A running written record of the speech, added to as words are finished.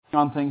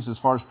On things as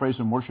far as praise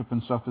and worship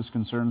and stuff is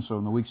concerned, so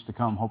in the weeks to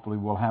come, hopefully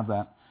we'll have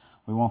that.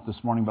 We won't this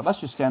morning, but let's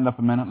just stand up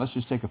a minute. Let's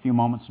just take a few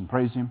moments and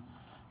praise Him.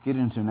 Get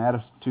into an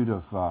attitude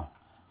of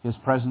His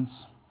presence.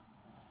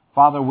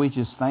 Father, we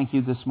just thank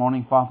You this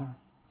morning, Father.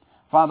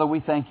 Father,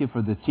 we thank You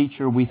for the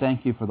teacher. We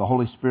thank You for the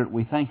Holy Spirit.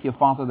 We thank You,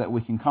 Father, that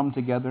we can come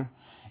together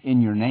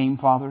in Your name,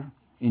 Father,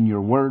 in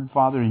Your Word,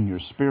 Father, in Your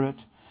Spirit.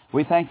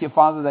 We thank You,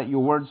 Father, that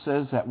Your Word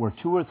says that where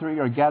 2 or 3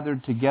 are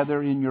gathered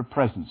together in Your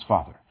presence,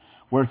 Father.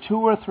 Where 2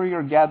 or 3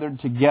 are gathered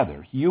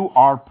together, You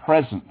are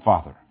present,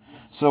 Father.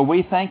 So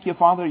we thank You,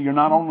 Father, You're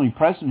not only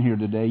present here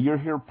today, You're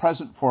here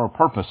present for a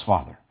purpose,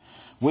 Father.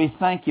 We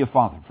thank You,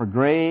 Father, for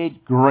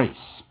great grace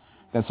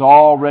that's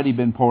already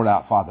been poured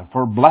out, Father.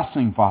 For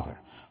blessing, Father.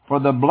 For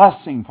the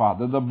blessing,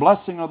 Father. The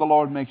blessing of the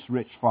Lord makes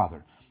rich,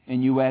 Father.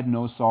 And You add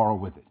no sorrow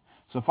with it.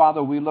 So,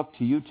 Father, we look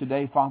to You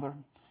today, Father.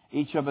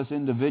 Each of us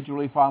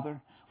individually,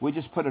 Father. We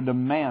just put a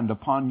demand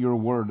upon Your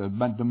Word, a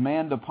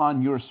demand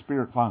upon Your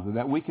Spirit, Father,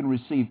 that we can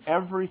receive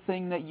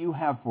everything that You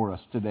have for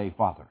us today,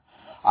 Father.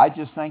 I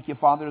just thank You,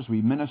 Father, as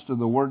we minister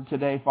the Word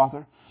today,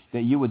 Father,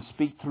 that You would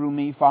speak through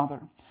me,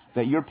 Father,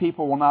 that Your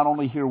people will not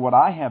only hear what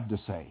I have to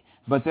say,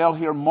 but they'll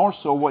hear more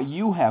so what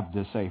You have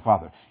to say,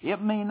 Father.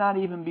 It may not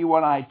even be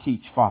what I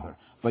teach, Father,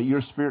 but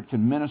Your Spirit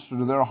can minister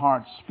to their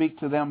hearts, speak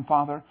to them,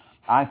 Father.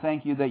 I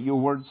thank You that Your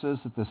Word says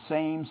that the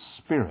same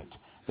Spirit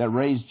that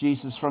raised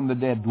Jesus from the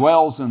dead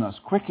dwells in us,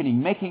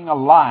 quickening, making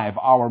alive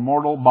our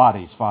mortal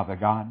bodies, Father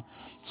God.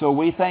 So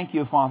we thank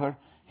You, Father.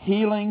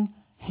 Healing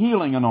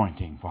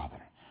anointing, Father.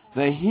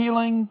 The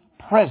healing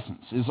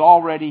presence is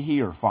already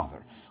here,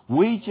 Father.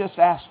 We just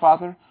ask,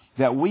 Father,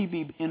 that we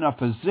be in a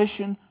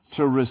position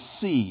to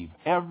receive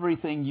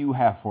everything You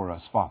have for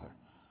us, Father.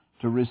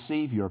 To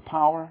receive Your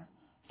power,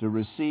 to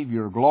receive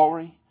Your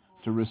glory,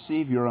 to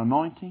receive Your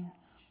anointing.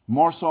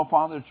 More so,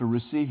 Father, to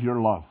receive Your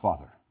love,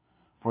 Father.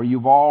 For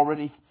You've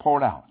already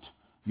poured out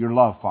Your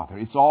love, Father.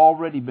 It's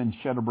already been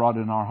shed abroad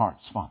in our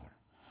hearts, Father.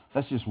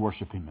 Let's just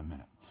worship Him a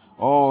minute.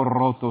 Oh,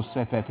 roto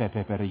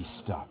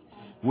sepepeperista.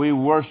 We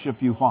worship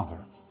You, Father.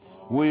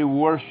 We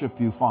worship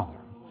You, Father.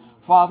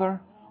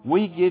 Father,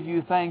 we give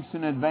You thanks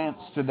in advance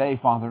today,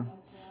 Father,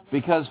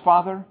 because,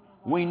 Father,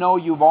 we know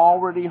You've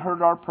already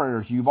heard our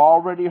prayers. You've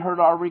already heard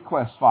our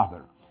requests,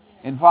 Father.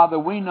 And, Father,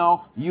 we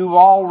know You've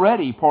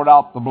already poured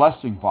out the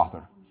blessing,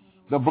 Father.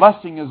 The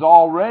blessing has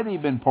already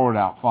been poured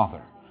out,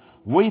 Father.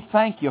 We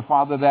thank You,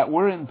 Father, that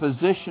we're in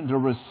position to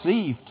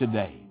receive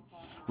today.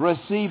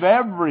 Receive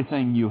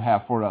everything You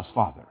have for us,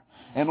 Father.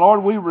 And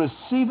Lord, we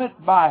receive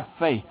it by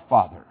faith,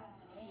 Father.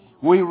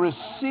 We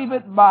receive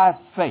it by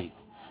faith.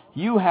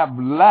 You have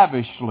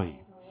lavishly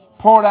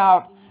poured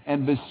out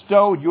and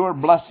bestowed Your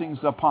blessings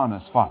upon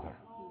us, Father.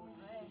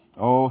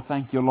 Oh,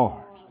 thank You,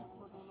 Lord.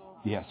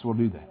 Yes, we'll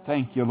do that.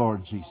 Thank You,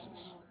 Lord Jesus.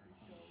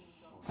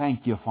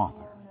 Thank You,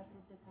 Father.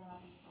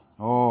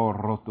 Oh,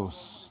 rotos.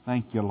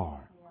 Thank You,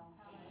 Lord.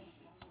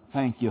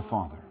 Thank You,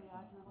 Father.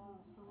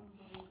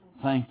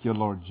 Thank You,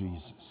 Lord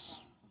Jesus.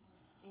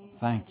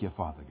 Thank You,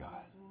 Father God.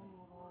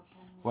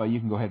 Well, you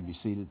can go ahead and be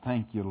seated.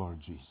 Thank You, Lord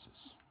Jesus.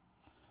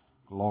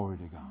 Glory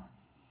to God.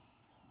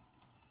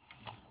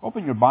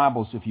 Open your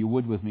Bibles, if you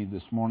would, with me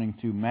this morning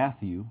to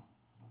Matthew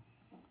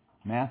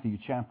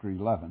chapter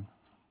 11.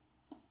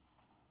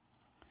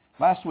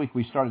 Last week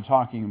we started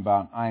talking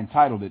about, I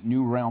entitled it, A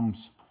New Realm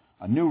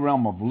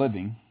of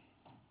Living.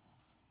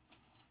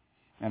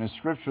 And a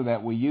scripture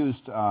that we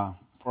used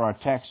for our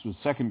text was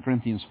 2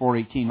 Corinthians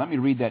 4:18. Let me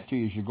read that to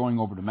you as you're going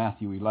over to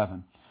Matthew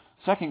 11.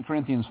 2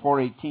 Corinthians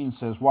 4:18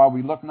 says, While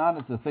we look not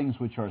at the things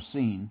which are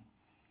seen,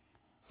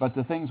 but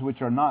the things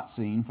which are not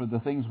seen, for the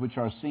things which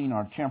are seen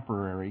are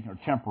temporary, or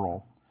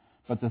temporal,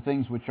 but the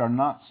things which are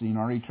not seen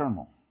are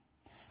eternal.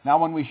 Now,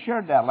 when we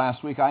shared that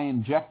last week, I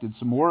injected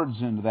some words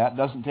into that. It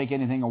doesn't take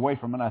anything away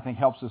from it. I think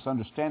helps us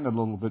understand it a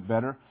little bit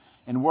better.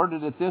 And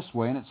worded it this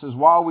way, and it says,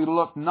 While we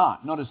look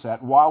not, notice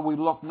that, while we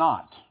look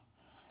not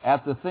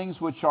at the things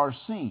which are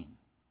seen.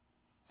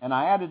 And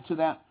I added to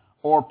that,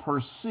 or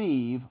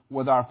perceive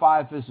with our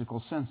 5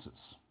 physical senses.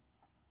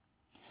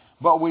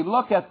 But we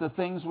look at the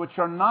things which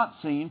are not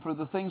seen, for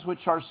the things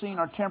which are seen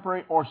are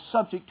temporary or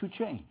subject to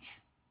change.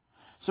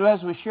 So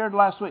as we shared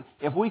last week,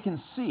 if we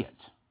can see it,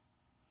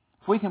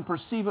 if we can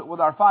perceive it with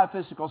our 5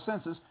 physical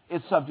senses,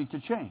 it's subject to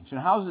change. And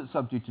how is it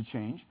subject to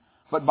change?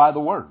 But by the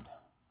Word.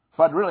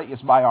 But really,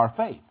 it's by our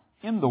faith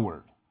in the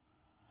Word.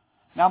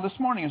 Now, this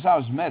morning as I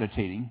was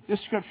meditating,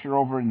 this scripture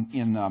over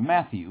in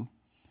Matthew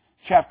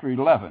chapter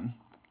 11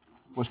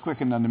 was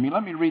quickened unto me.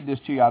 Let me read this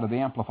to you out of the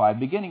Amplified,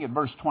 beginning at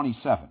verse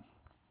 27.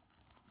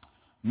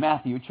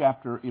 Matthew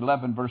chapter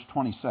 11, verse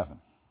 27,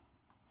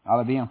 out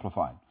of the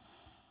Amplified.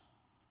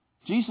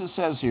 Jesus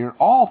says here,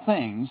 All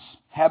things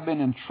have been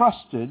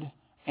entrusted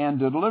and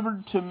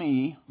delivered to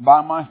me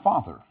by my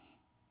Father,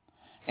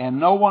 and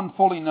no one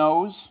fully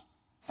knows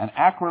and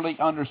accurately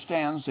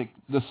understands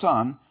the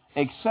Son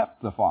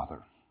except the Father.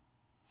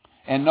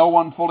 And no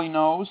one fully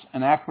knows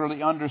and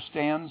accurately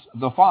understands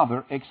the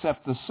Father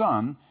except the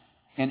Son,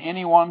 and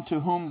anyone to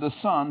whom the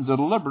Son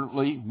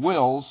deliberately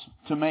wills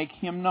to make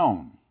Him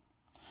known.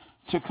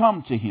 to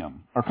come to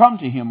him, or come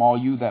to him, all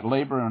you that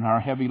labor and are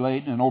heavy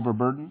laden and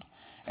overburdened,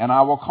 and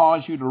I will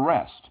cause you to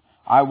rest.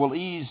 I will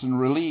ease and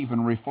relieve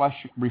and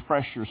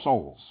refresh your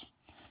souls.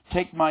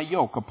 Take my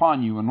yoke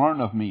upon you and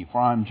learn of me, for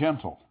I am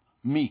gentle,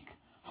 meek,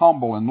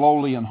 humble, and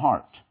lowly in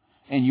heart,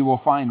 and you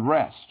will find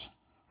rest,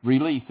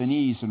 relief and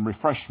ease and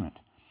refreshment,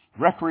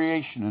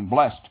 recreation and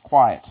blessed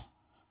quiet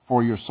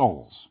for your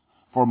souls.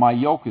 For my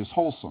yoke is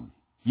wholesome,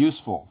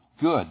 useful,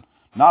 good,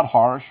 not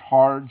harsh,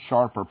 hard,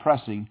 sharp, or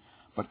pressing,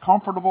 but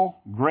comfortable,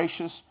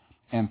 gracious,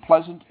 and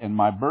pleasant, and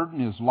my burden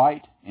is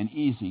light and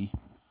easy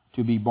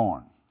to be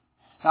borne.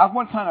 Now,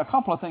 a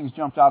couple of things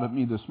jumped out at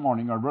me this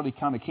morning, or really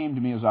kind of came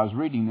to me as I was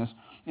reading this.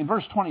 In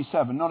verse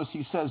 27, notice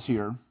he says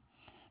here,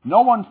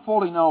 no one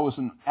fully knows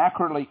and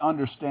accurately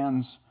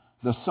understands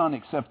the Son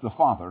except the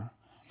Father,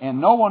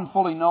 and no one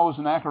fully knows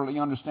and accurately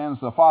understands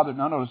the Father,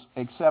 now notice,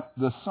 except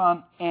the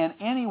Son and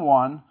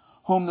anyone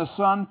whom the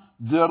Son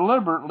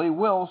deliberately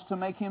wills to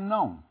make him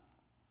known.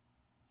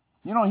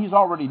 You know, he's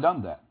already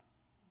done that.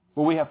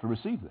 But we have to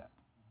receive that.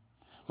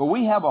 But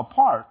we have a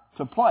part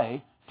to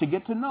play to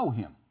get to know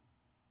him.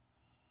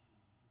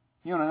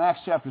 You know, in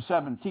Acts chapter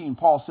 17,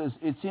 Paul says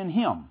it's in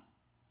him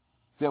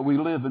that we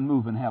live and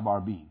move and have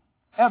our being.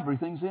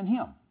 Everything's in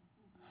him.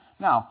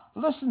 Now,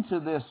 listen to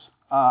this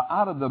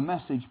out of the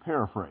Message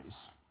paraphrase.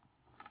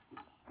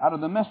 Out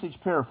of the Message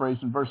paraphrase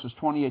in verses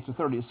 28 to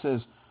 30, it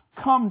says,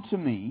 come to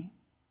me,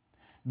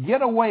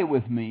 get away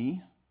with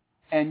me,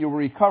 and you'll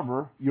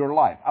recover your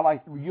life.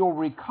 You'll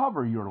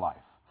recover your life.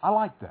 I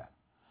like that.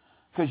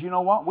 Because you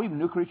know what? We're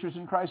new creatures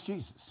in Christ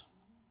Jesus.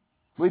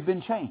 We've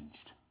been changed.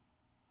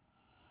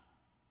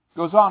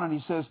 Goes on and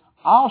he says,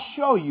 I'll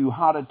show you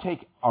how to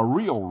take a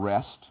real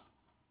rest.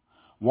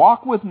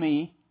 Walk with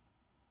me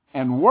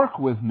and work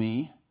with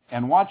me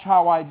and watch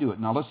how I do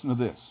it. Now listen to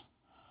this.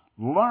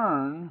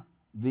 Learn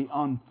the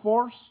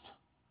unforced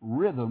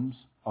rhythms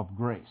of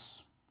grace.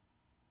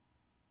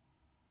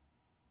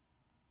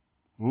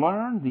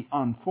 Learn the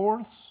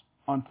unforced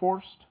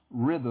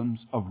rhythms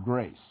of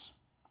grace.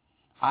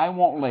 I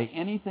won't lay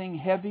anything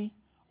heavy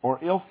or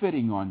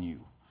ill-fitting on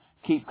you.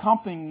 Keep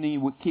company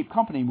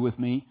with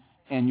me,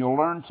 and you'll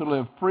learn to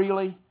live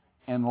freely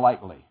and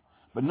lightly.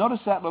 But notice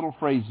that little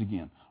phrase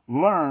again.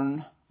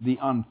 Learn the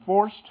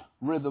unforced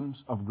rhythms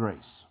of grace.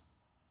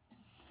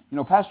 You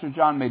know, Pastor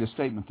John made a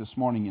statement this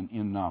morning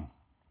in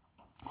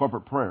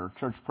corporate prayer,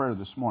 church prayer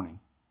this morning.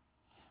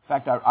 In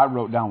fact, I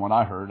wrote down what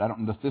I heard.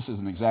 This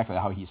isn't exactly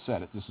how he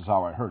said it. This is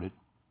how I heard it.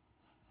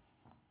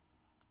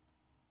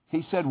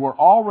 He said, we're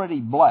already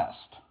blessed.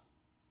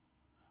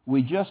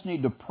 We just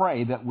need to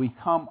pray that we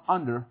come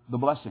under the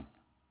blessing.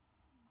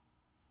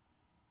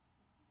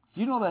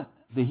 Do you know that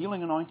the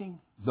healing anointing,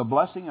 the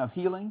blessing of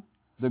healing,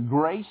 the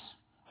grace,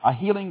 a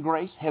healing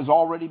grace has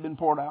already been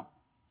poured out?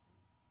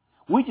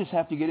 We just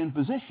have to get in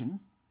position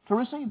to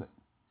receive it.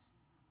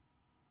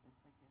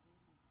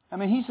 I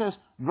mean, he says,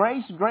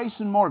 grace, grace,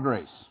 and more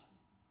grace.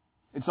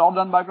 It's all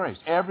done by grace.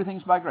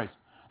 Everything's by grace.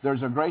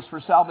 There's a grace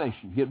for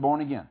salvation, get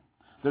born again.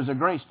 There's a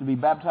grace to be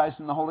baptized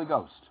in the Holy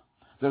Ghost.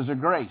 There's a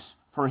grace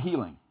for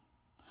healing.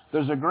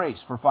 There's a grace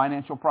for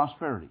financial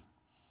prosperity.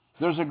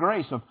 There's a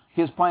grace of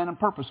his plan and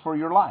purpose for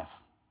your life.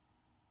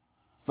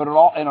 But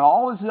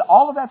all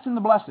of that's in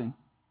the blessing.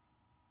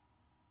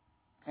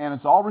 And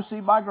it's all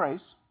received by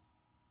grace.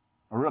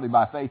 Or really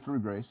by faith through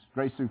grace.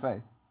 Grace through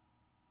faith.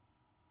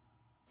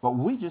 But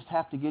we just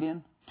have to get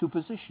into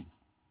position.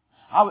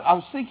 I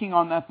was thinking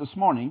on that this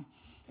morning,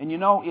 and you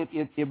know,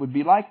 it would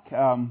be like,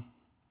 how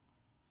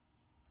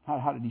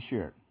did he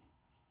share it?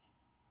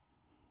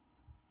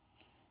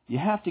 You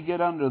have to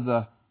get under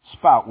the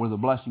spout where the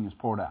blessing is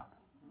poured out.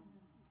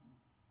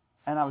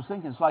 And I was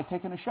thinking it's like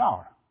taking a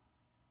shower.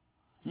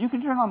 You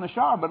can turn on the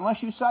shower, but unless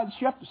you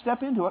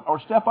step into it or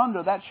step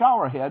under that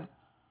shower head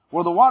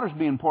where the water's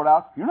being poured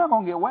out, you're not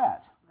going to get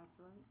wet.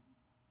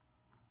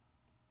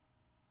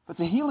 But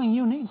the healing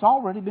you need has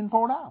already been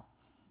poured out.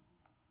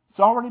 It's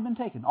already been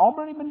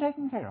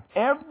taken care of.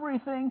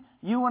 Everything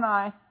you and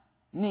I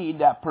need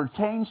that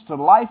pertains to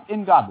life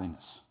in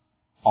godliness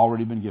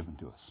already been given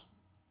to us.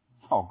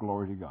 Oh,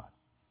 glory to God.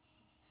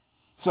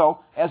 So,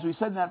 as we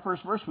said in that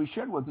first verse we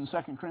shared with in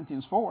 2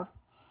 Corinthians 4,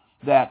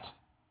 that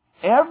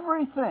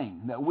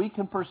everything that we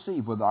can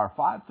perceive with our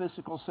 5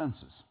 physical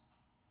senses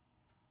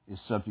is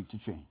subject to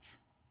change.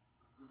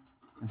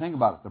 And think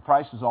about it. The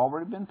price has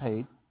already been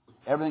paid.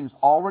 Everything's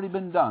already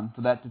been done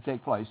for that to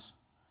take place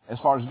as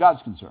far as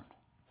God's concerned.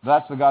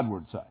 That's the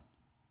Godward side.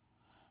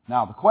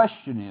 Now, the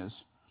question is,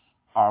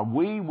 are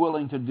we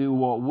willing to do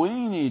what we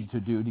need to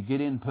do to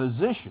get in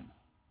position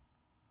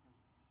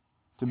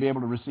to be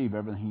able to receive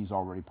everything He's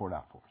already poured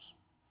out for us?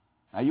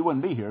 Now, you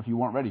wouldn't be here if you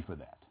weren't ready for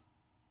that.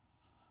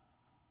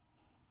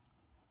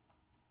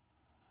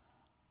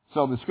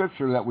 So the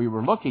scripture that we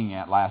were looking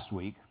at last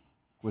week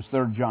was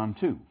 3 John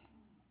 2,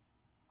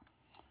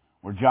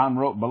 where John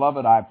wrote,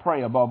 Beloved, I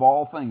pray above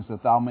all things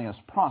that thou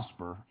mayest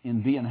prosper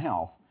and be in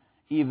health,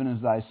 even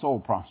as thy soul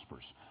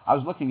prospers. I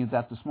was looking at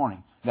that this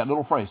morning, that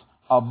little phrase,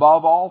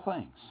 above all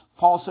things.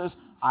 Paul says,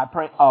 I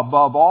pray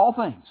above all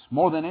things,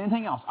 more than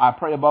anything else. I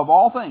pray above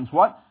all things,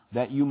 what?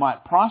 that you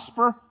might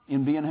prosper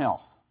and be in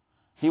health.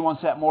 He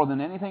wants that more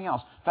than anything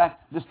else. In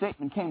fact, this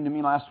statement came to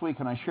me last week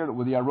and I shared it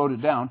with you. I wrote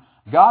it down.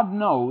 God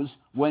knows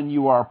when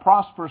you are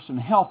prosperous and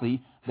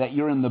healthy that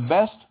you're in the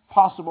best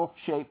possible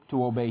shape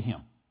to obey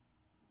Him.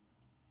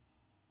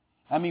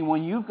 I mean,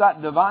 when you've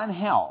got divine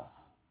health,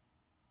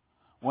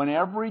 when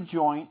every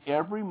joint,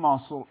 every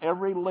muscle,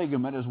 every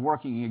ligament is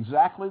working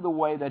exactly the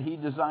way that He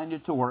designed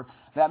it to work,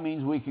 that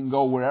means we can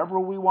go wherever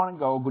we want to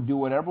go do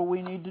whatever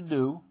we need to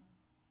do,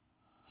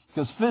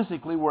 because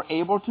physically we're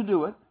able to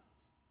do it.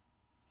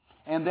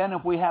 And then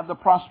if we have the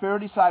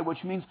prosperity side,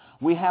 which means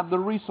we have the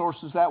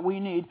resources that we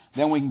need,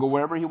 then we can go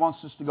wherever He wants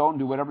us to go and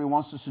do whatever He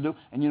wants us to do.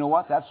 And you know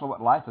what? That's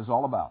what life is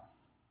all about.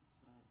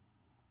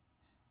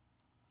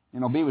 You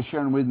know, Bea was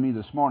sharing with me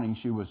this morning.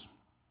 She was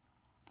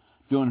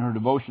doing her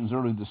devotions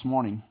early this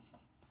morning.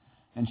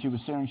 And she was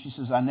sharing, she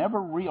says, I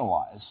never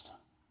realized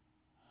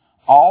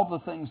all the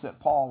things that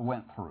Paul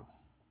went through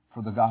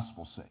for the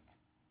gospel's sake.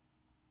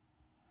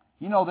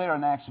 You know, there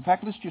in Acts, in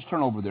fact, let's just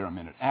turn over there a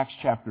minute. Acts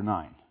chapter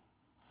 9.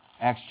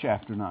 Acts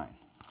chapter 9.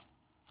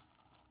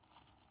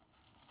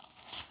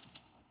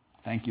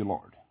 Thank you,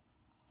 Lord.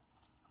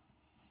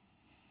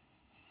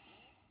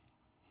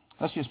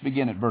 Let's just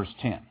begin at verse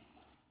 10.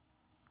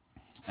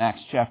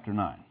 Acts chapter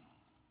 9.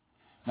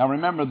 Now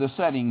remember the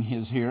setting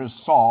is here is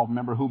Saul,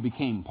 remember who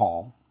became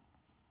Paul.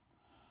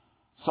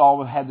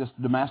 Saul had this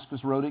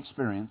Damascus Road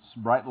experience.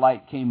 Bright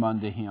light came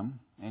unto him,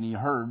 and he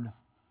heard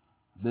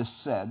this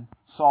said,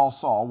 Saul,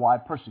 Saul, why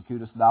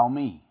persecutest thou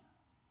me?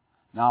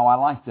 Now I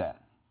like that.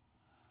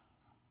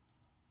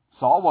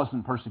 Saul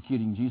wasn't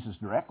persecuting Jesus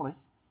directly.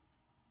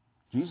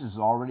 Jesus has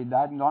already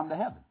died and gone to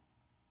heaven.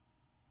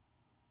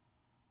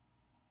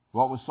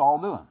 What was Saul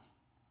doing?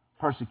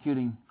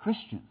 Persecuting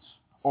Christians.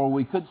 Or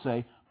we could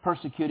say,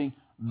 persecuting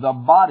the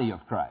body of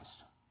Christ.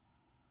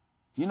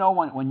 You know,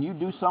 when you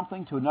do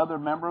something to another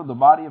member of the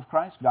body of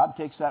Christ, God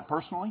takes that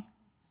personally.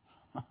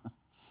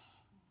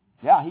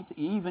 Yeah,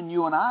 even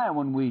you and I,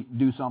 when we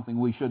do something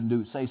we shouldn't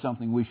do, say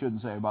something we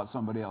shouldn't say about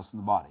somebody else in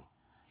the body,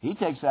 He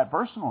takes that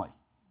personally.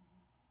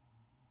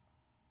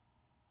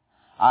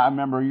 I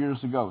remember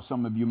years ago,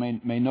 some of you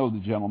may know the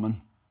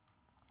gentleman.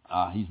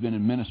 He's been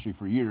in ministry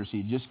for years.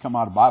 He'd just come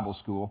out of Bible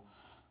school,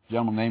 a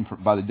gentleman named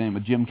by the name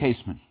of Jim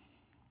Caseman.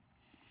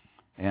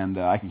 And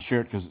I can share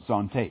it because it's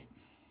on tape.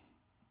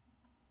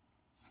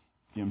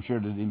 Jim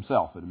shared it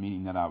himself at a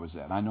meeting that I was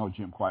at. I know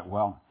Jim quite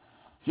well.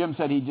 Jim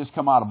said he'd just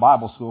come out of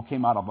Bible school,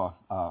 came out of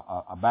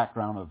a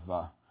background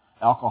of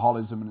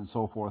alcoholism and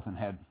so forth, and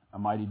had a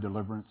mighty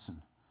deliverance.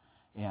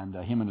 And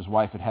him and his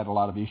wife had a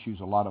lot of issues,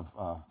 a lot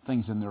of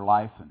things in their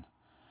life.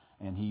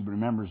 And he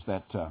remembers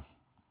that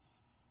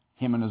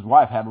him and his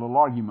wife had a little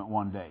argument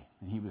one day,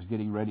 and he was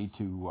getting ready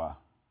to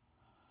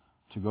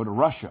go to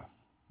Russia.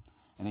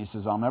 And he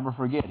says, I'll never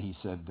forget, he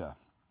said,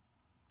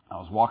 I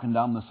was walking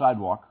down the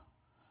sidewalk.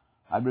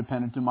 I'd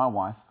repented to my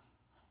wife.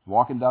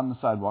 Walking down the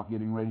sidewalk,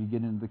 getting ready to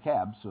get into the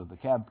cab so the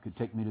cab could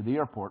take me to the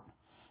airport.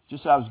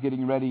 Just as I was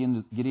getting ready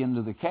to get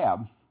into the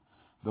cab,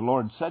 the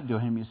Lord said to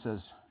him, He says,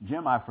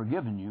 Jim, I've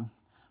forgiven you,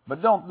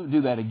 but don't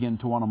do that again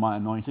to one of my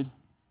anointed.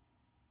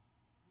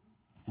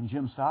 And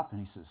Jim stopped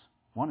and he says,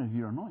 one of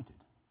your anointed?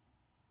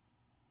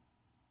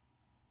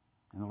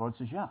 And the Lord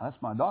says, yeah, that's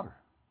my daughter.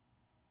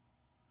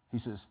 He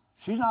says,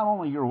 she's not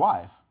only your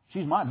wife,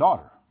 she's my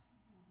daughter.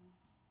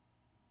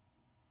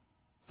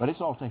 But it's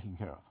all taken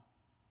care of.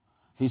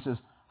 He says,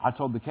 I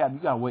told the cab, you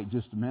got to wait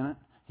just a minute.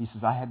 He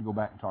says, I had to go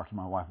back and talk to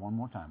my wife one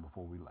more time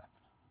before we left.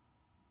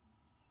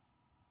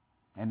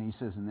 And he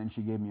says, and then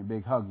she gave me a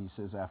big hug. He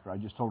says, after I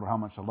just told her how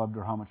much I loved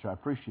her, how much I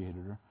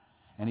appreciated her.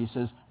 And he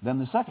says, then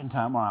the second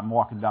time when I'm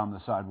walking down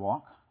the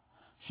sidewalk,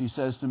 she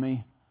says to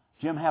me,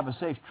 Jim, have a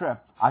safe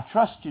trip. I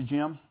trust you,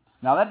 Jim.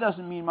 Now that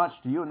doesn't mean much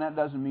to you, and that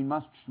doesn't mean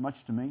much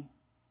to me.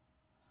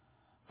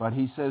 But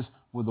he says,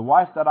 with the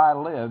wife that I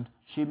lived,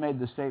 she made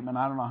the statement,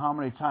 I don't know how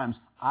many times,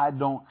 I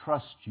don't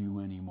trust you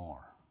anymore.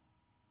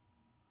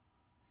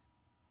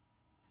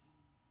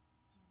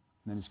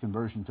 And then his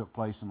conversion took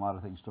place, and a lot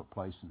of things took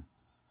place, and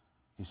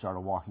he started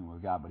walking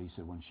with God. But he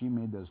said, when she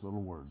made those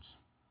little words,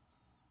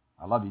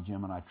 I love you,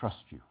 Jim, and I trust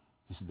you,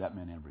 he said, that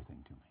meant everything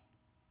to me.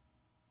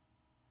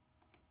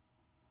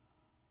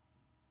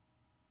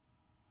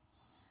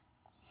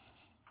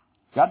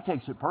 God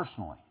takes it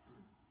personally.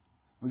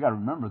 We've got to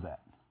remember that.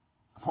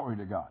 Glory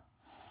to God.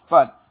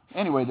 But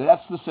anyway,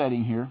 that's the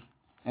setting here.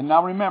 And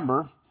now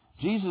remember,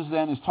 Jesus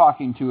then is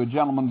talking to a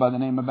gentleman by the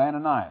name of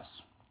Ananias.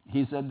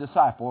 He's a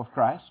disciple of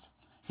Christ.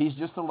 He's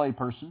just a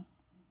layperson.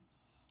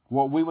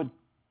 What we would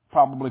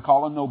probably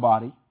call a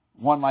nobody.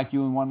 One like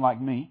you and one like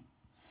me.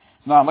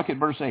 Now look at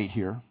verse 8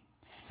 here.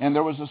 And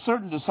there was a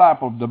certain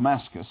disciple of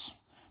Damascus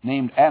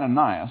named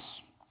Ananias.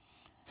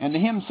 And to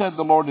him said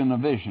the Lord in a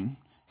vision,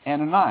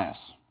 Ananias.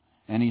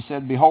 And he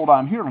said, behold,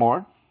 I'm here,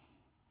 Lord.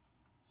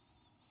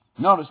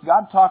 Notice,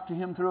 God talked to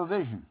him through a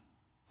vision,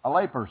 a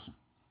layperson.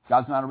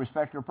 God's not a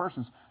respecter of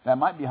persons. That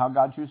might be how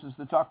God chooses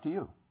to talk to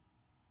you.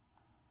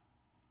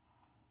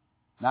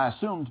 Now, I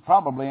assumed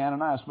probably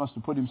Ananias must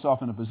have put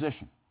himself in a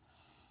position,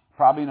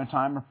 probably in a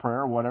time of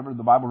prayer or whatever.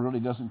 The Bible really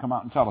doesn't come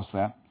out and tell us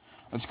that.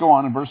 Let's go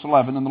on in verse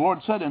 11. And the Lord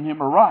said unto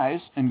him,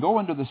 Arise, and go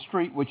into the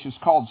street which is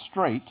called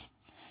Straight,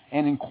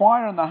 and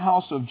inquire in the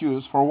house of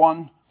Judas for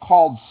one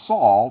called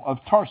Saul of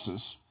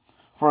Tarsus,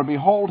 for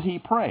behold, he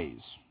prays.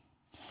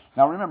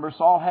 Now remember,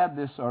 Saul had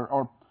this,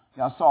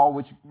 Saul,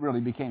 which really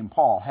became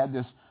Paul, had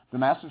this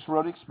Damascus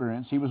Road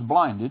experience. He was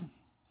blinded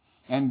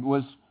and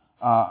was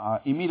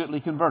immediately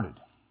converted.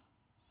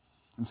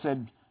 And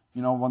said,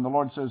 when the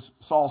Lord says,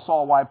 Saul,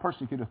 Saul, why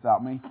persecutest thou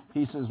me?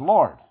 He says,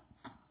 Lord.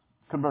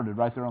 Converted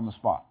right there on the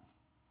spot.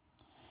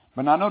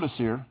 But now notice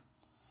here,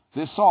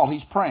 this Saul,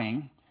 he's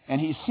praying, and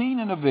he's seen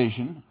in a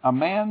vision a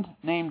man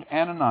named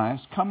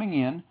Ananias coming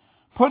in,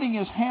 putting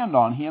his hand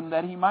on him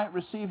that he might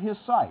receive his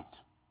sight.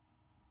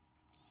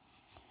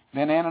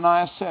 Then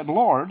Ananias said,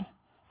 Lord,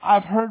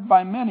 I've heard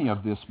by many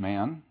of this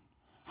man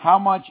how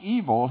much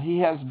evil he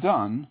has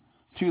done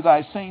to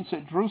thy saints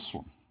at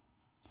Jerusalem.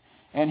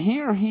 And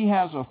here he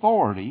has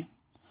authority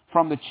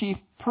from the chief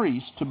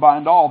priest to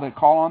bind all that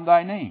call on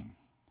thy name.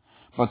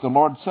 But the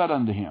Lord said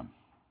unto him,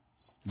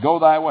 Go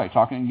thy way,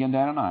 talking again to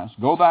Ananias,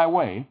 Go thy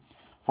way,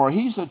 for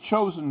he's a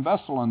chosen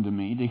vessel unto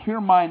me to hear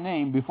my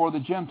name before the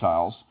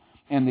Gentiles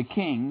and the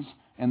kings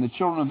and the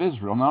children of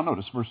Israel. Now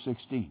notice verse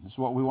 16. This is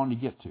what we want to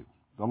get to.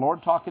 The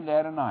Lord talking to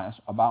Ananias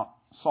about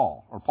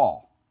Saul, or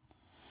Paul.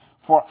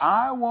 For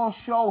I will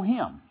show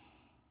him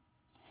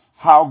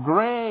how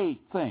great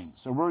things,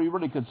 so we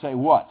really could say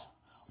what?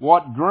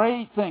 What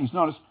great things.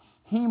 Notice,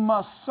 he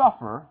must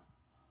suffer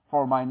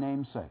for my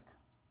name's sake.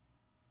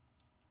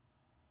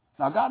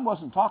 Now, God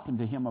wasn't talking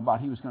to him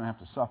about he was going to have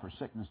to suffer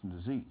sickness and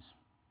disease.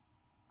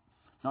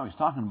 No, he's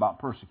talking about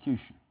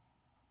persecution.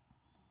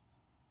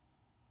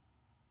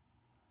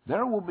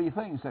 There will be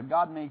things that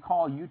God may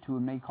call you to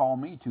and may call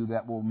me to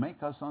that will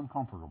make us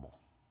uncomfortable.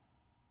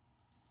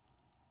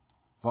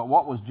 But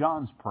what was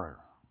John's prayer?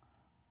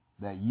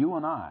 That you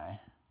and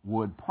I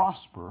would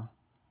prosper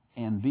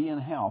and be in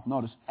health.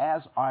 Notice,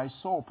 as I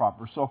soul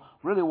prosper. So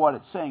really what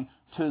it's saying,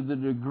 to the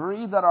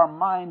degree that our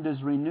mind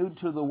is renewed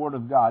to the Word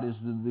of God is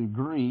the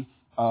degree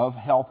of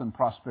health and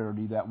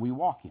prosperity that we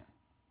walk in.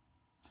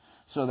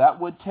 So that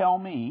would tell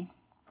me,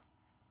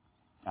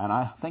 and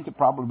I think it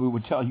probably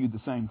would tell you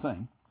the same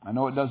thing. I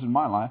know it does in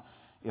my life.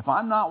 If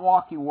I'm not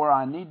walking where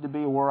I need to be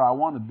or where I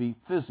want to be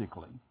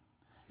physically,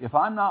 if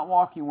I'm not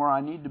walking where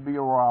I need to be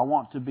or where I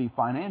want to be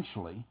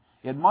financially,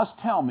 it must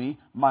tell me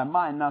my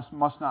mind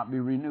must not be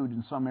renewed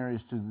in some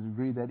areas to the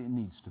degree that it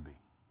needs to be.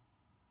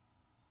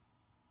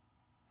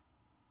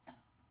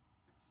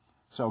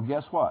 So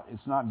guess what?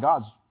 It's not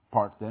God's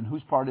part then.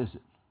 Whose part is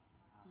it?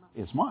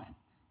 It's mine.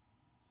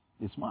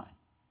 It's mine.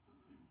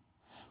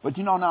 But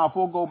now if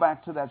we'll go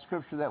back to that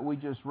scripture that we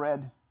just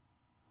read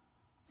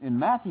in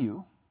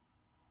Matthew,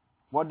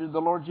 what did the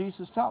Lord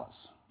Jesus tell us?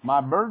 My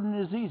burden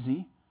is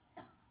easy,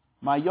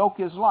 my yoke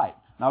is light.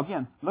 Now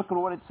again, look at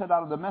what it said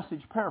out of the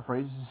Message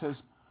paraphrase. It says,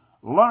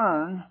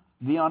 learn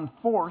the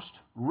unforced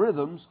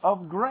rhythms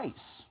of grace.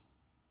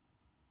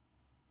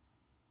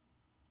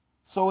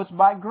 So it's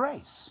by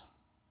grace.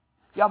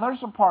 Yeah, there's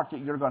a part that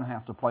you're going to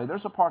have to play.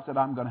 There's a part that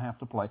I'm going to have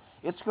to play.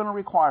 It's going to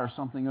require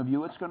something of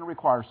you. It's going to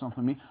require something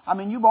of me. I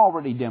mean, you've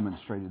already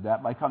demonstrated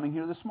that by coming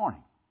here this morning.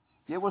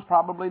 It was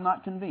probably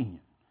not convenient.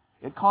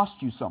 It cost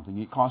you something.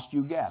 It cost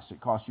you gas.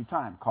 It cost you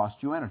time. It cost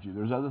you energy.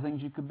 There's other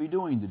things you could be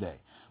doing today.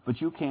 But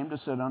you came to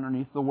sit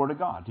underneath the Word of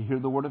God, to hear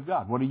the Word of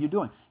God. What are you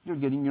doing? You're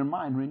getting your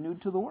mind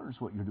renewed to the Word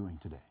is what you're doing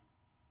today.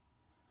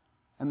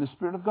 And the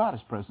Spirit of God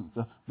is present,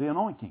 the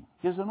anointing,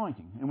 His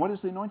anointing. And what is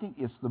the anointing?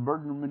 It's the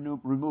burden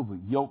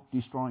removing,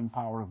 yoke-destroying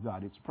power of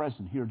God. It's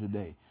present here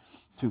today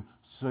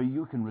so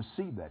you can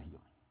receive that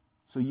healing.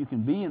 So you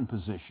can be in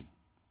position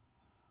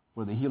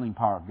where the healing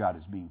power of God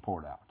is being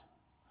poured out.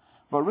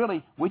 But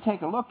really, we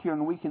take a look here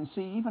and we can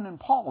see even in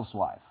Paul's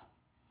life,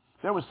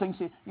 there was things,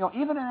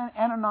 even in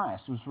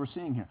Ananias, as we're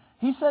seeing here.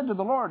 He said to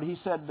the Lord,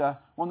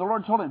 when the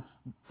Lord told him,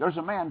 there's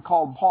a man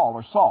called Paul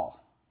or Saul,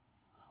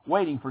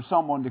 waiting for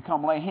someone to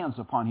come lay hands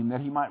upon him that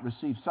he might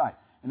receive sight.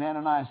 And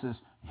Ananias says,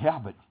 yeah,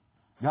 but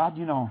God,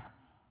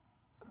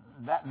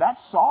 that's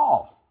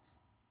Saul.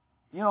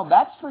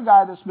 That's the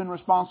guy that's been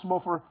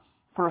responsible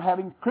for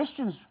having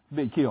Christians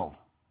be killed.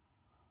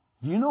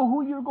 Do you know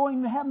who you're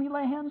going to have me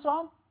lay hands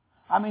on?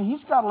 I mean,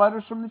 he's got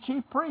letters from the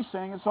chief priest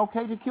saying it's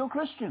okay to kill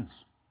Christians.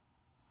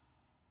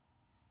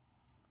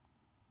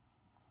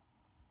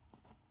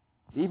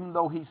 Even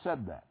though he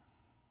said that,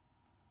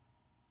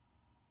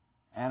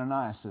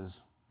 Ananias says,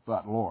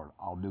 but Lord,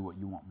 I'll do what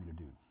you want me to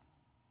do.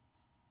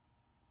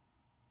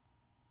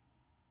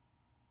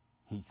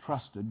 He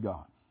trusted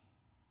God.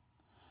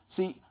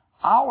 See,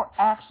 our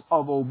acts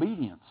of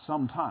obedience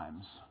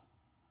sometimes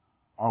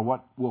are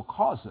what will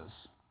cause us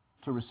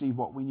to receive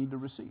what we need to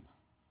receive.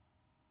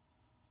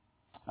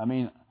 I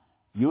mean,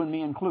 you and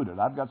me included.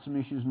 I've got some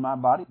issues in my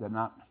body that are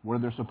not where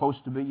they're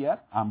supposed to be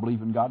yet. I'm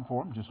believing God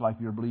for them, just like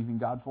you're believing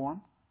God for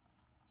them.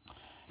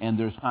 And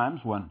there's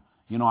times when,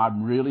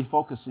 I'm really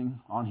focusing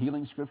on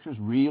healing scriptures,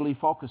 really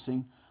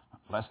focusing.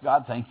 Bless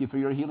God, thank you for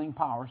your healing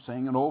power,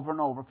 saying it over and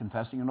over,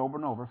 confessing it over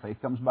and over. Faith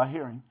comes by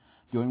hearing,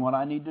 doing what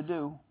I need to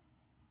do.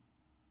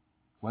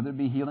 Whether it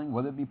be healing,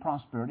 whether it be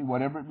prosperity,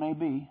 whatever it may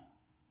be.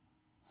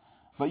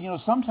 But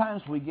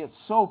sometimes we get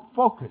so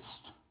focused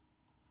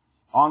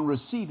on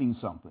receiving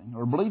something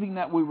or believing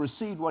that we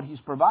received what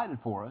He's provided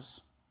for us,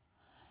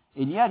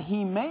 and yet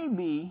He may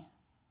be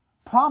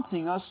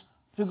prompting us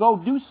to go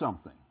do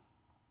something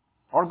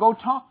or go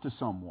talk to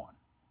someone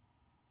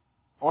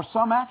or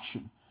some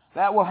action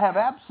that will have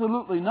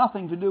absolutely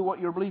nothing to do with what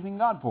you're believing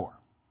God for.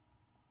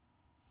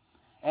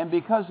 And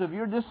because of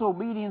your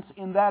disobedience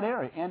in that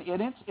area, and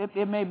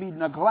it may be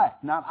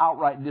neglect, not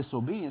outright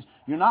disobedience,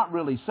 you're not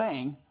really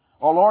saying,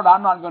 "Oh Lord,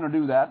 I'm not going to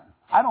do that."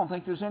 I don't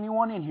think there's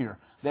anyone in here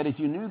that if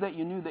you knew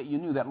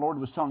that Lord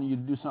was telling you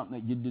to do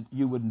something that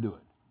you wouldn't do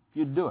it.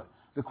 You'd do it.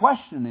 The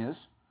question is,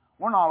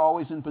 we're not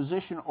always in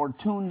position or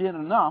tuned in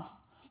enough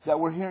that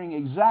we're hearing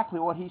exactly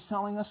what He's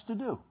telling us to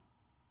do.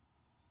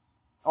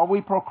 Or we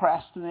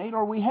procrastinate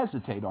or we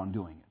hesitate on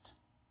doing it.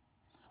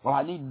 Well,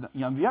 have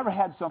you ever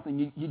had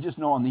something you just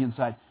know on the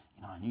inside,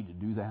 I need to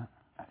do that.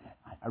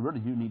 I really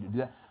do need to do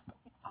that.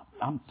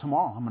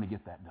 Tomorrow I'm going to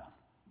get that done.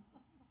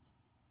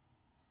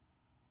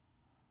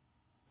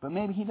 But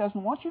maybe He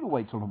doesn't want you to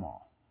wait till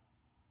tomorrow.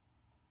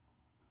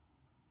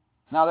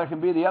 Now, there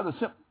can be the other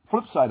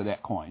flip side of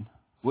that coin,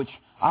 which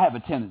I have a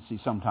tendency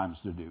sometimes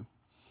to do,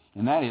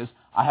 and that is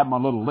I have my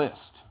little list.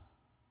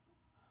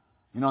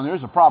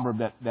 There's a proverb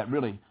that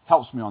really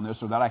helps me on this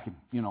so that I can,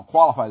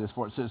 qualify this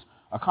for it. It says,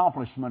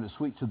 accomplishment is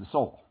sweet to the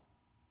soul.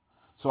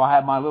 So I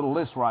have my little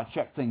list where I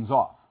check things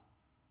off.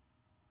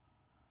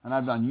 And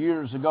I've done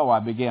years ago, I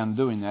began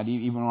doing that.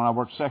 Even when I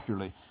worked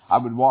secularly, I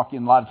would walk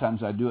in, a lot of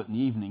times I'd do it in the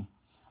evening,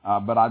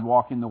 but I'd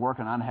walk into work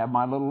and I'd have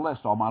my little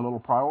list, all my little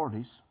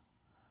priorities.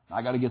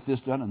 I got to get this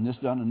done and this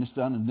done and this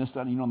done and this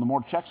done. The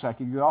more checks I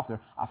could get off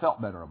there, I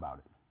felt better about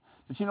it.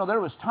 But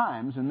there was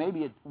times, and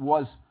maybe it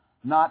was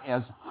not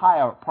as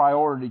high a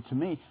priority to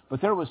me, but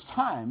there was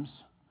times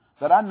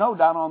that I know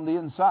down on the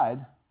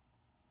inside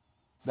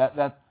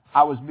that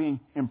I was being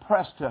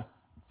impressed to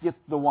get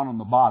the one on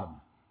the bottom.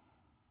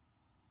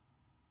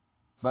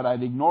 But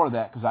I'd ignore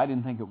that because I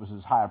didn't think it was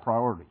as high a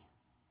priority.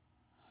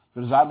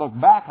 But as I look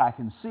back, I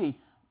can see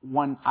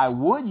when I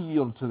would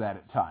yield to that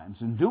at times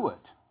and do it,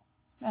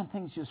 man,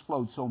 things just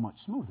flowed so much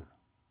smoother.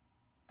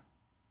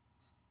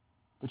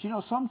 But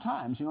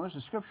sometimes, there's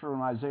a scripture in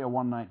Isaiah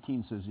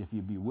 1:19 says, if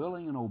you be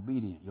willing and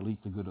obedient, you'll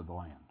eat the good of the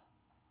land.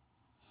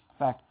 In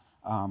fact,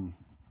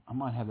 I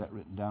might have that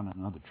written down in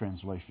another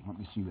translation. Let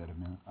me see that a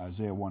minute.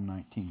 Isaiah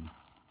 1:19.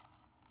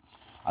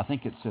 I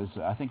think it's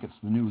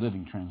the New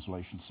Living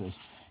Translation says,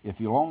 if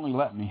you'll only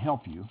let me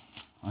help you.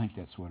 I think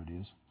that's what it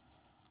is.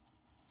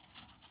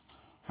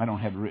 I don't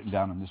have it written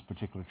down in this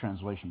particular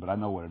translation, but I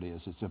know what it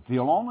is. It's, if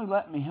you'll only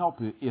let me help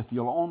you, if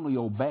you'll only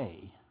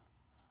obey,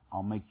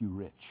 I'll make you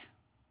rich.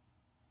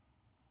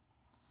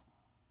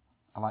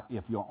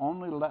 If you'll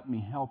only let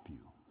me help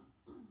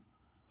you.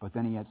 But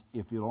then he adds,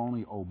 if you'll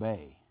only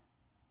obey.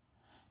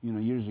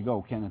 Years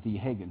ago, Kenneth E.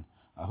 Hagin,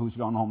 who's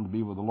gone home to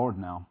be with the Lord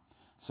now,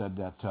 said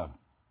that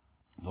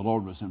the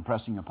Lord was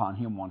impressing upon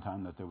him one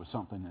time that there was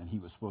something that he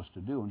was supposed to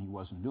do and he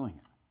wasn't doing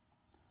it.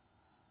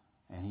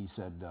 And he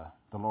said,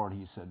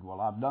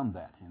 well, I've done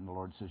that. And the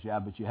Lord says, yeah,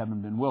 but you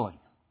haven't been willing.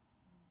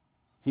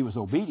 He was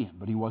obedient,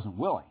 but he wasn't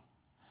willing.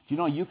 Do you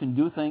know you can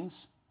do things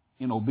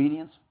in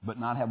obedience but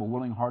not have a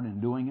willing heart in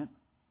doing it?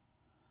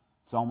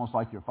 It's almost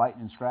like you're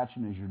fighting and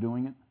scratching as you're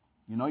doing it.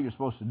 You're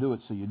supposed to do it,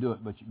 so you do it,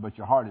 but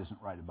your heart isn't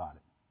right about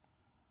it.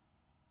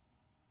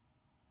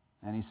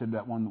 And he said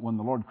that when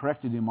the Lord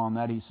corrected him on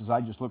that, he says,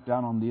 I just looked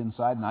down on the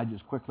inside and I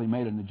just quickly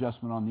made an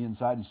adjustment on the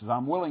inside. He says,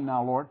 I'm willing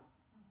now, Lord.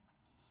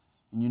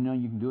 And you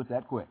can do it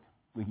that quick.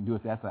 We can do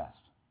it that fast.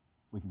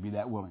 We can be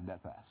that willing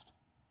that fast.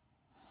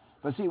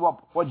 But see,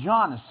 what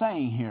John is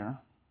saying here,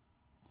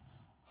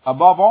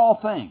 above all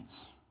things,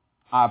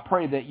 I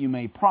pray that you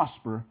may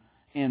prosper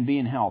and be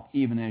in health,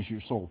 even as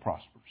your soul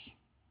prospers.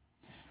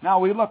 Now,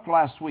 we looked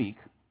last week,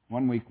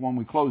 when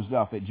we closed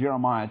up at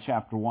Jeremiah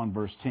chapter 1,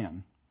 verse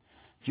 10.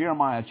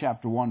 Jeremiah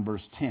chapter 1,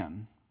 verse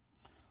 10.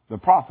 The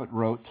prophet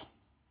wrote,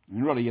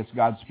 and really it's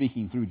God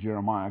speaking through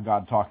Jeremiah,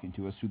 God talking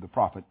to us through the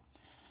prophet.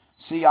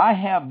 See, I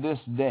have this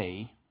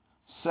day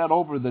set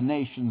over the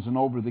nations and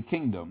over the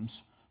kingdoms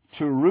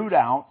to root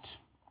out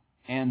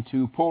and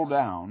to pull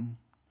down,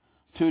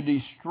 to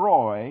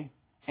destroy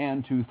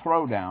and to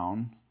throw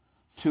down,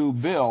 to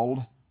build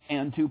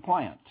and to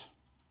plant.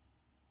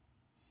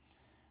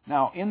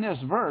 Now, in this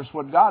verse,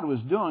 what God was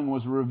doing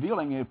was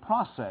revealing a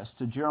process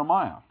to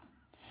Jeremiah.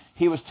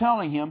 He was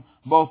telling him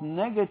both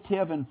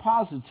negative and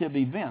positive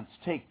events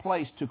take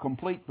place to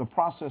complete the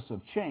process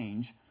of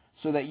change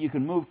so that you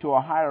can move to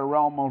a higher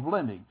realm of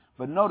living.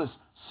 But notice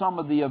some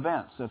of the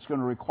events that's going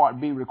to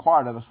be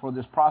required of us for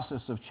this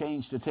process of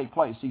change to take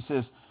place. He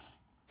says,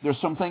 there's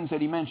some things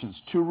that he mentions.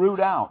 To root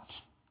out,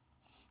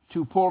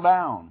 to pull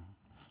down,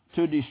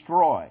 to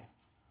destroy,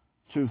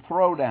 to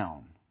throw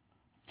down,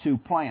 to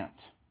plant,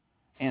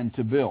 and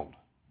to build.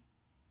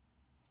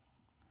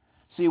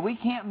 See, we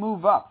can't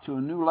move up to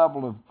a new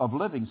level of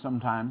living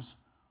sometimes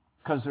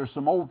because there's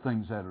some old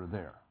things that are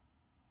there.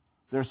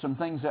 There's some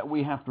things that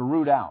we have to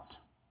root out.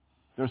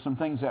 There's some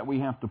things that we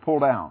have to pull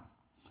down.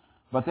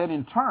 But then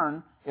in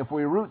turn, if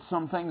we root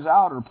some things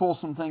out or pull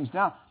some things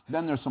down,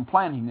 then there's some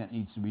planting that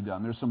needs to be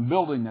done. There's some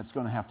building that's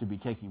going to have to be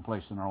taking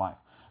place in our life.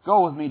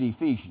 Go with me to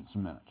Ephesians a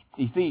minute.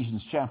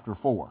 Ephesians chapter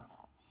 4.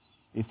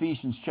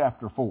 Ephesians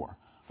chapter 4.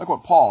 Look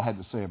what Paul had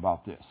to say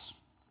about this.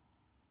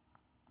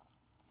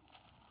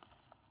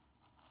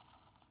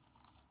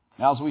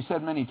 Now, as we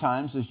said many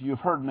times, as you've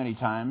heard many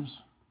times,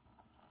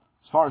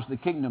 as far as the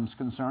kingdom's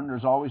concerned,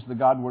 there's always the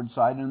Godward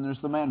side and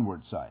there's the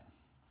manward side.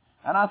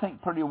 And I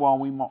think pretty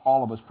well,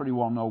 all of us pretty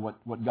well know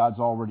what God's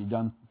already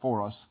done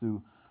for us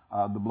through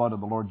the blood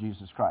of the Lord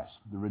Jesus Christ,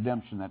 the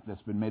redemption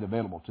that's been made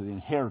available to the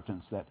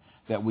inheritance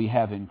that we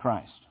have in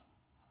Christ.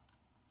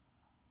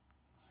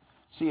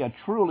 See, a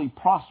truly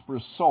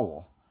prosperous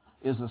soul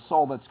is a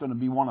soul that's going to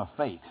be one of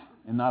faith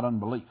and not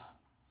unbelief.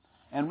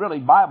 And really,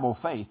 Bible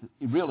faith,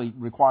 it really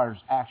requires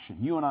action.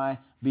 You and I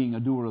being a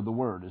doer of the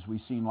Word, as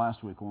we seen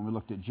last week when we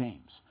looked at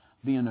James.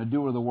 Being a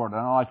doer of the Word.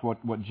 And I like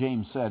what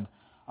James said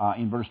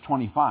in verse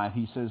 25.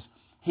 He says,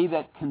 he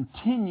that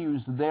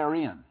continues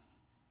therein,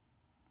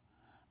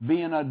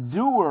 being a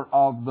doer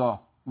of the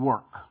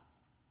work.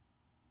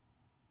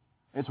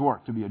 It's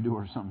work to be a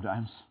doer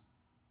sometimes.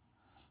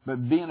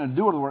 But being a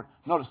doer of the work,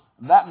 notice,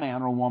 that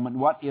man or woman,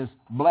 what is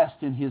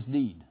blessed in his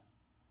deed.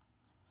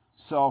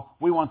 So,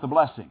 we want the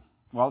blessing.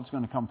 Well, it's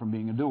going to come from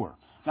being a doer.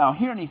 Now,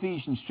 here in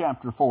Ephesians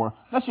chapter 4,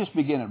 let's just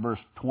begin at verse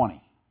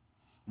 20.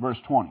 Verse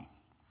 20.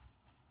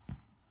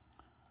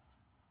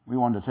 We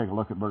wanted to take a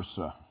look at verse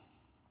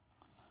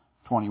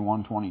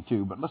 21,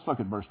 22, but let's look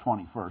at verse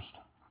 20 first.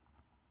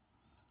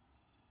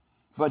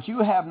 But you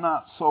have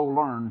not so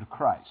learned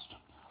Christ.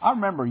 I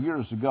remember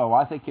years ago,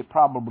 I think it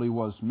probably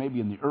was maybe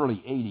in the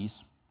early 80s,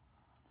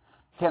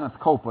 Kenneth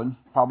Copeland,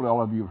 probably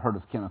all of you have heard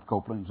of Kenneth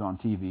Copeland, he's on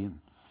TV and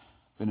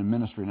been in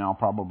ministry now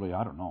probably,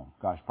 I don't know,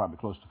 probably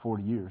close to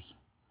 40 years.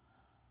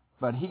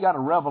 But he got a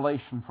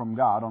revelation from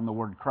God on the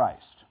word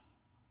Christ.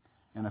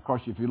 And of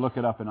course, if you look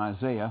it up in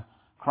Isaiah,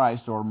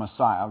 Christ or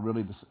Messiah,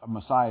 really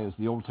Messiah is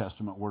the Old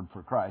Testament word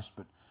for Christ,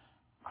 but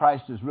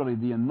Christ is really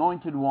the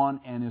anointed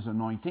one and his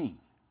anointing.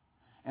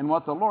 And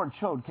what the Lord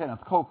showed Kenneth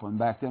Copeland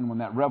back then when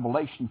that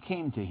revelation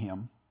came to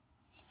him,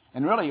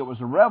 and really it was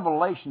a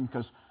revelation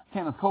because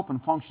Kenneth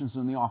Copeland functions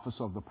in the office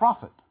of the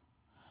prophet.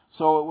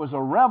 So it was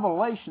a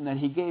revelation that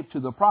he gave to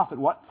the prophet,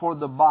 what? For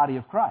the body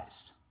of Christ.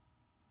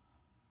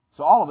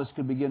 So all of us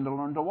could begin to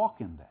learn to walk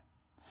in that.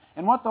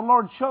 And what the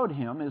Lord showed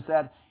him is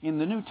that in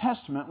the New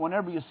Testament,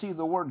 whenever you see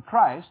the word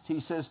Christ,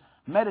 he says,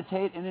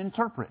 meditate and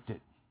interpret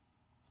it.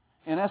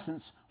 In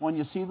essence, when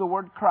you see the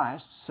word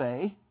Christ,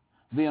 say,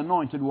 the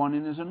anointed one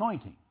in his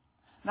anointing.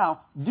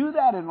 Now, do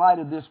that in light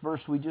of this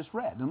verse we just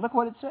read. And look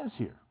what it says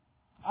here.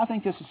 I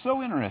think this is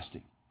so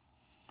interesting.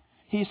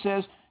 He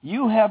says,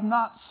 you have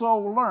not so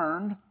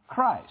learned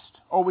Christ.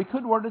 Or we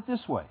could word it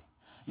this way.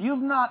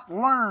 You've not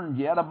learned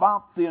yet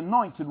about the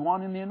anointed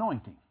one in the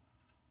anointing.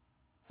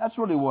 That's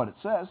really what it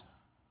says.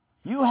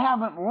 You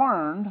haven't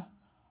learned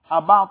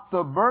about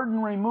the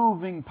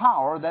burden-removing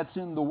power that's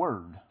in the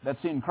Word,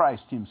 that's in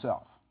Christ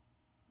Himself.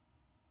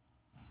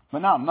 But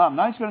now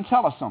he's going to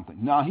tell us something.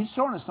 Now, he's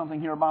showing us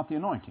something here about the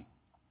anointing.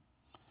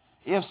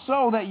 If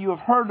so that you have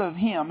heard of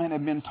Him and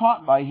have been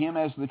taught by Him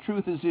as the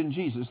truth is in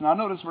Jesus. Now,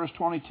 notice verse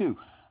 22.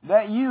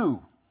 That you,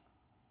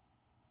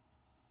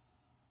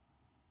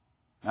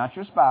 not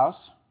your spouse,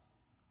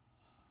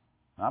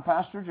 not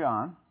Pastor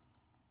John,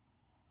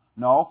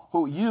 no,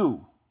 who?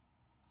 You,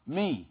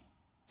 me,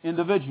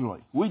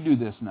 individually. We do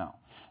this now.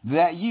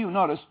 That you,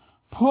 notice,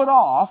 put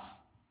off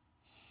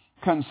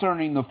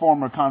concerning the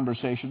former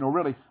conversation, or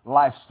really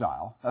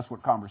lifestyle. That's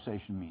what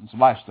conversation means,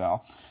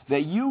 lifestyle.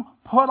 That you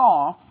put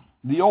off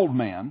the old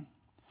man,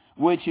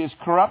 which is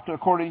corrupt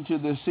according to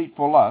the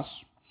deceitful lusts,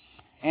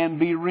 and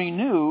be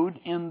renewed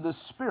in the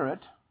spirit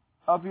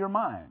of your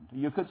mind.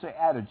 You could say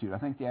attitude. I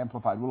think the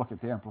Amplified, we'll look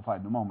at the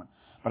Amplified in a moment,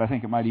 but I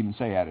think it might even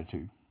say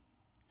attitude.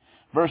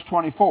 Verse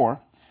 24,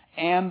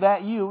 and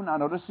that you, now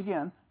notice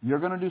again, you're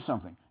going to do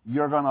something.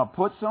 You're going to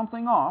put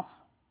something off,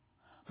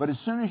 but as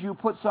soon as you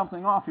put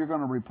something off, you're going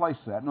to replace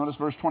that. Notice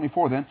verse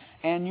 24 then,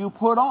 and you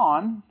put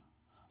on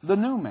the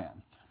new man.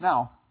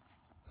 Now,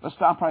 let's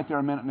stop right there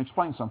a minute and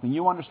explain something.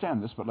 You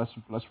understand this, but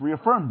let's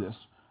reaffirm this.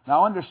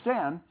 Now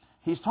understand,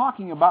 he's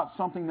talking about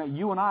something that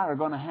you and I are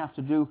going to have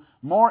to do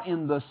more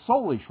in the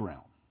soulish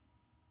realm.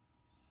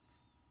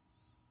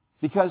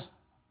 Because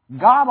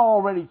God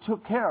already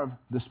took care of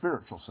the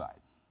spiritual side.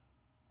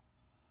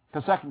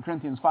 Because 2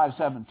 Corinthians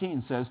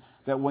 5:17 says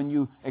that when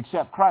you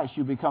accept Christ,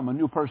 you become a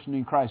new person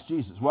in Christ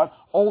Jesus. What?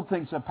 Old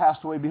things have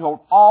passed away.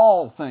 Behold,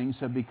 all things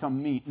have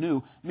become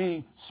new.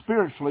 Meaning,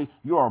 spiritually,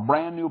 you're a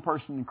brand new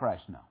person in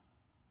Christ now.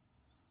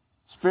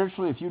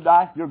 Spiritually, if you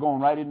die, you're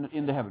going right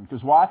into heaven.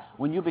 Because why?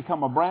 When you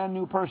become a brand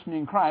new person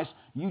in Christ,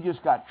 you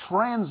just got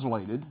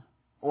translated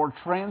or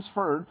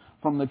transferred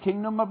from the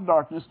kingdom of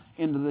darkness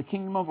into the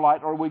kingdom of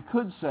light. Or we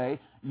could say,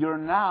 you're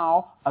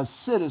now a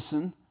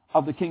citizen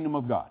of the kingdom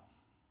of God.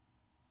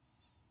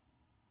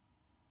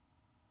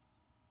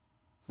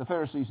 The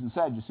Pharisees and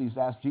Sadducees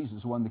asked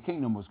Jesus when the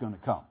kingdom was going to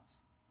come.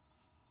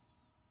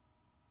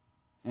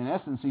 In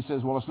essence, he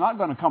says, well, it's not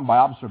going to come by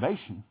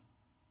observation.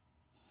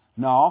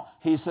 No,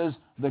 he says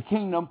the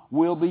kingdom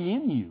will be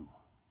in you.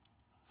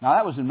 Now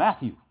that was in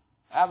Matthew.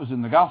 That was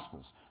in the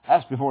Gospels.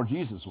 That's before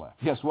Jesus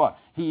left. Guess what?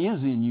 He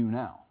is in you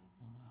now.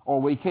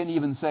 Or we can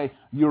even say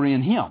you're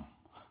in Him.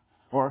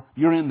 Or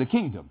you're in the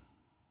kingdom.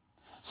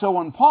 So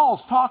when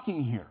Paul's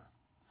talking here,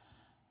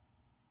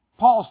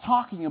 Paul's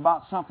talking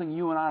about something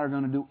you and I are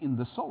going to do in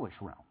the soulish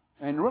realm.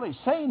 And really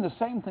saying the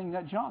same thing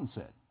that John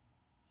said.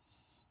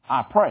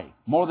 I pray,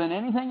 more than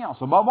anything else,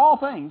 above all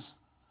things,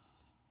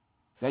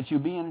 that you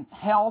be in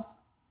health,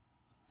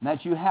 and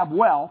that you have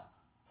wealth,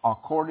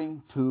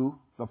 according to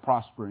the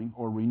prospering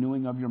or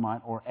renewing of your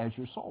mind, or as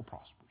your soul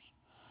prospers.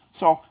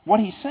 So what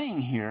he's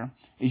saying here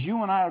is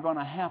you and I are going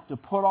to have to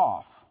put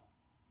off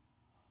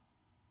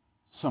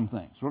some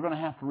things. We're going to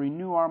have to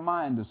renew our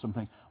mind to some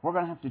things. We're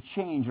going to have to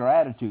change our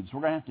attitudes.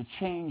 We're going to have to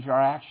change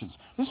our actions.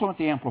 This is what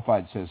the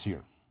Amplified says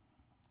here.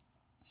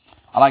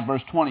 I like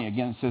verse 20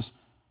 again. It says,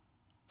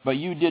 but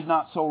you did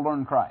not so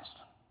learn Christ.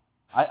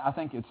 I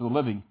think it's the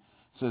Living.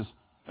 It says,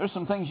 there's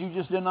some things you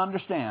just didn't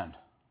understand.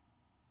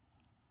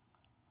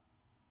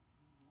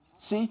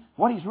 See,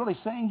 what he's really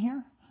saying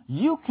here,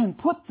 you can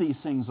put these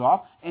things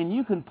off, and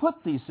you can put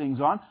these things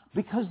on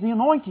because the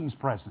anointing's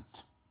present.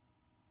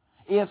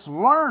 It's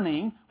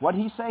learning, what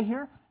he say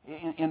here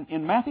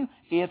in Matthew?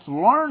 It's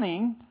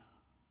learning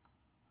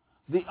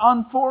the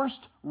unforced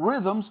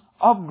rhythms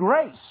of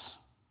grace.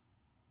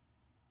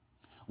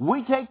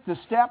 We take the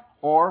step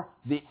or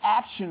the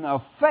action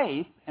of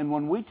faith, and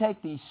when we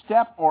take the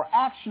step or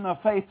action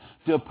of faith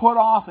to put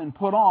off and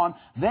put on,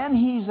 then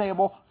He's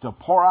able to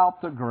pour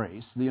out the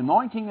grace. The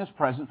anointing is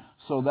present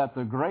so that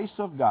the grace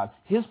of God,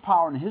 His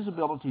power and His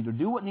ability to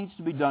do what needs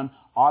to be done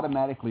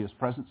automatically is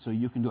present so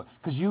you can do it.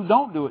 Because you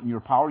don't do it in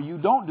your power, you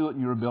don't do it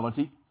in your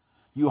ability.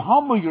 You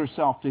humble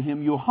yourself to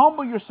Him. You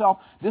humble yourself.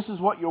 This is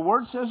what your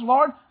Word says,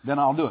 Lord, then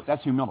I'll do it.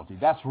 That's humility.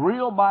 That's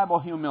real Bible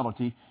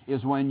humility,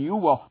 is when you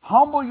will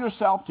humble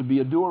yourself to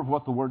be a doer of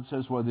what the Word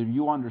says, whether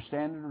you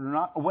understand it or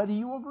not, or whether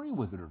you agree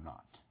with it or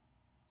not.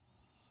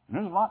 And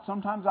there's a lot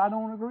sometimes I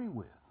don't agree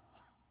with.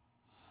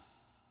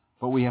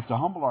 But we have to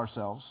humble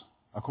ourselves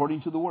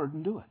according to the Word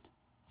and do it.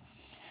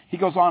 He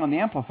goes on in the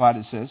Amplified,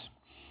 it says,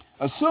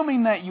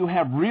 assuming that you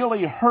have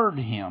really heard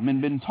Him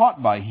and been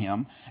taught by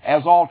Him,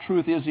 as all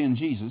truth is in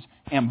Jesus,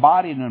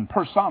 embodied and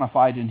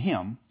personified in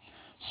Him,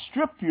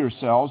 strip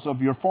yourselves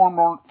of your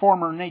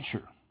former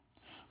nature.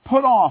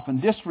 Put off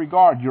and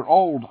disregard your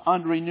old,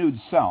 unrenewed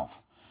self,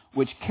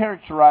 which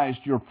characterized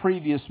your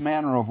previous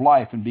manner of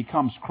life and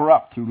becomes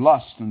corrupt through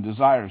lusts and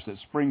desires that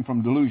spring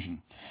from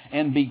delusion,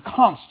 and be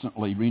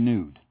constantly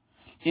renewed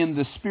in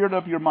the spirit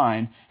of your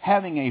mind,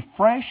 having a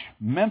fresh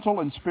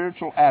mental and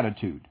spiritual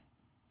attitude.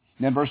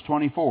 Then verse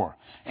 24,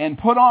 and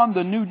put on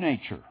the new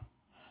nature,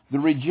 the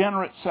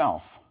regenerate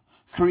self,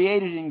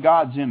 created in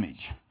God's image,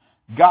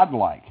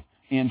 godlike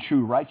in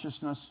true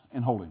righteousness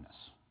and holiness.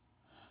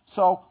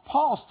 So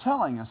Paul's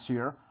telling us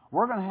here,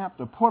 we're going to have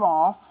to put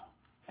off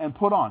and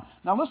put on.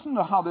 Now listen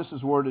to how this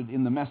is worded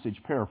in the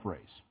Message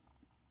paraphrase.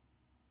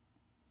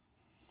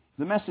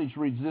 The Message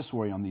reads this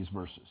way on these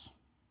verses.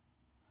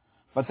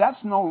 But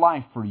that's no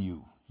life for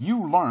you.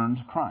 You learned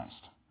Christ.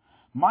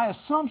 My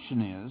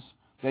assumption is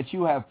that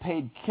you have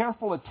paid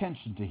careful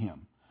attention to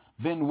Him,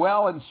 been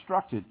well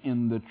instructed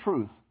in the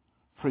truth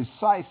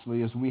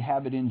precisely as we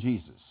have it in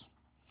Jesus.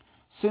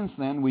 Since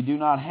then, we do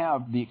not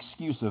have the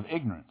excuse of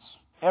ignorance.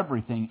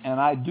 Everything,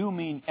 and I do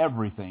mean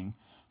everything,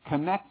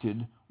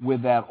 connected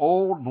with that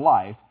old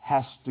life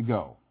has to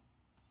go.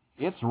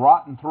 It's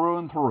rotten through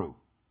and through.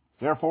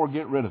 Therefore,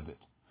 get rid of it.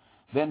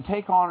 Then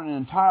take on an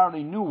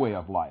entirely new way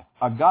of life,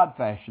 a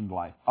God-fashioned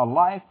life, a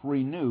life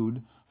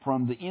renewed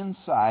from the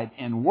inside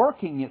and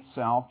working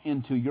itself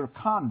into your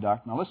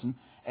conduct. Now listen,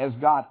 as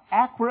God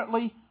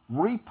accurately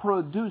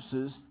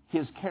reproduces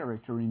His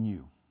character in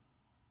you.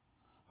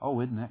 Oh,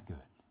 isn't that good?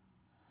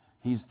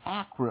 He's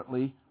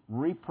accurately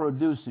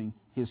reproducing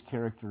His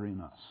character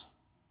in us.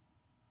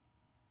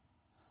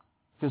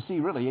 Because see,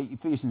 really,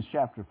 Ephesians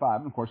chapter 5,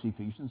 and of course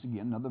Ephesians,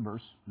 again, another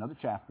verse, another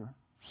chapter,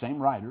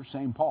 same writer,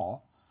 same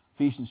Paul.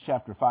 Ephesians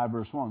chapter 5,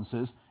 verse 1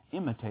 says,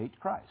 imitate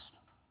Christ.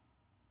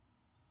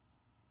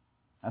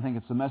 I think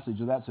it's the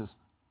message of that says,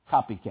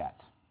 copycat.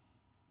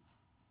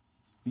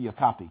 Be a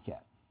copycat.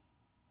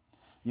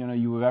 You know,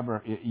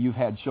 you've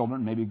had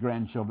children, maybe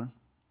grandchildren.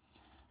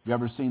 You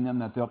ever seen them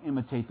that they'll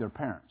imitate their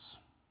parents?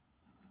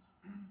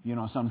 You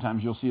know,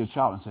 sometimes you'll see a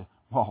child and say,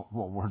 well,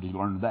 where did he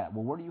learn that?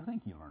 Well, where do you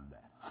think he learned that?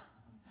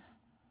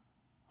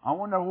 I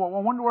wonder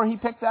where he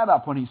picked that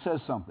up when he says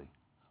something.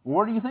 Well,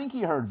 where do you think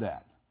he heard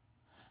that?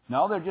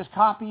 No, they're just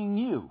copying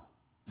you.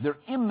 They're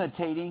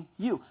imitating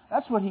you.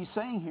 That's what he's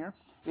saying here.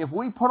 If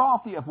we put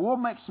off if we'll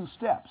make some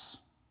steps,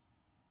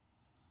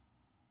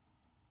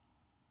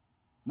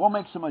 we'll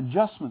make some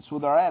adjustments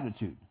with our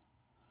attitude.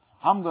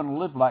 I'm going to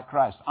live like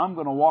Christ. I'm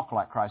going to walk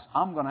like Christ.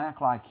 I'm going to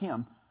act like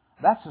Him.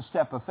 That's a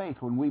step of faith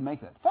when we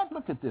make that. In fact,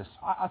 look at this.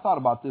 I thought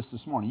about this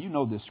morning. You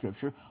know this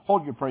scripture.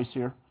 Hold your place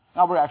here.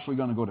 Now we're actually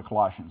going to go to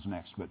Colossians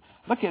next. But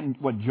look at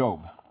what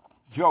Job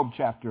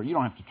chapter, you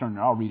don't have to turn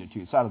there. I'll read it to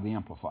you. It's out of the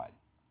Amplified.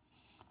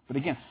 But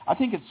again, I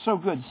think it's so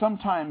good.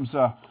 Sometimes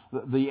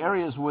the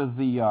areas with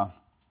the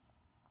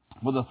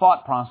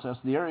thought process,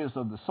 the areas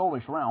of the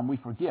soulish realm, we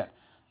forget.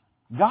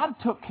 God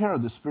took care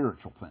of the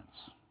spiritual things.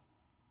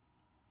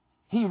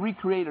 He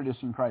recreated us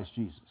in Christ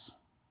Jesus.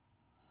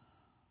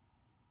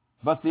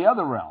 But the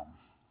other realm,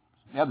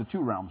 the other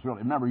two realms,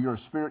 really. Remember, you're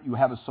a spirit, you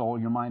have a soul,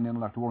 your mind,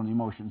 intellect, will, and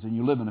emotions, and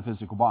you live in a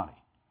physical body.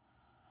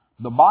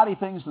 The body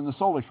things in the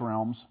soulish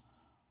realms,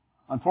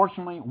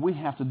 unfortunately, we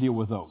have to deal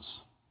with those.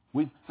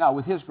 Now,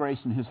 with His grace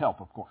and His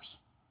help, of course.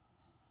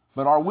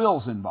 But our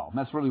will's involved. And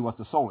that's really what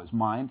the soul is.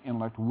 Mind,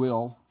 intellect,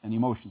 will, and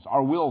emotions.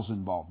 Our will's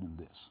involved in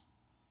this.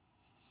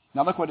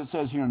 Now look what it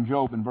says here in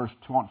Job in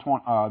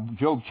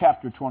Job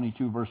chapter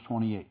 22, verse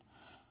 28.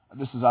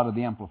 This is out of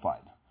the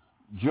Amplified.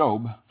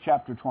 Job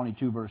chapter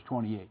 22, verse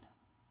 28.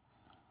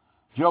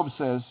 Job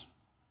says,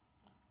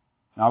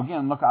 now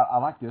again, look, I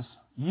like this.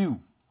 You.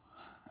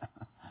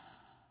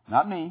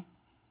 Not me.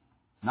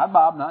 Not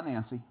Bob, not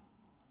Nancy.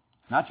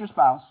 Not your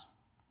spouse.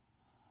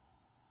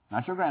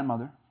 Not your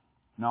grandmother.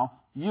 No,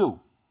 you.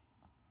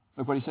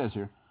 Look what he says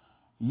here.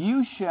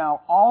 You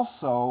shall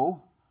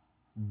also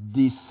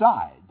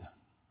decide.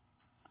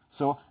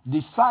 So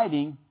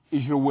deciding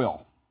is your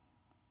will.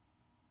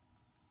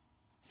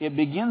 It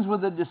begins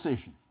with a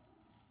decision.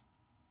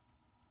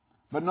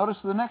 But notice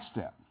the next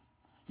step.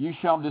 You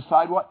shall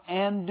decide what?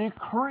 And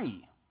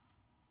decree.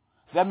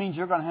 That means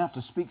you're going to have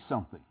to speak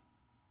something.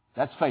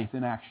 That's faith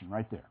in action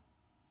right there.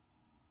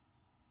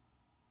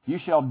 You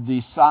shall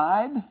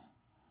decide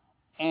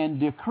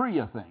and decree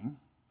a thing.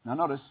 Now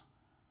notice,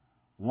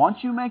 once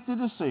you make the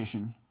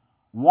decision,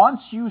 once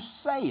you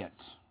say it.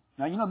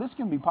 Now you know this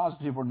can be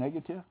positive or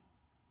negative.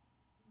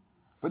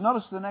 But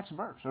notice the next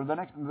verse, or the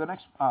next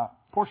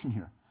portion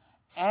here.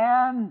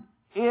 And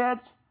it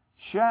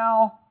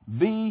shall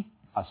be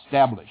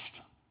established.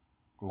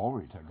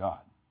 Glory to God.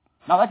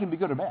 Now that can be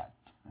good or bad.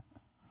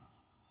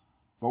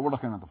 But we're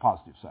looking at the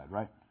positive side,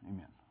 right?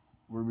 Amen.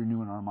 We're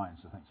renewing our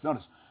minds to things.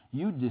 Notice,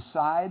 you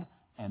decide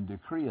and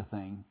decree a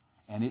thing,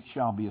 and it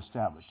shall be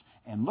established.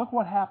 And look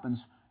what happens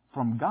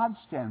from God's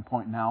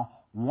standpoint now.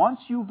 Once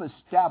you've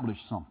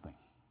established something,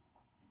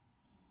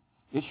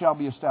 it shall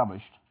be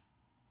established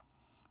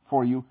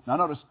for you. Now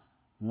notice,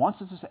 once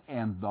it's established,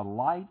 and the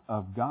light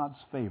of God's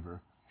favor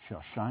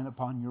shall shine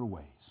upon your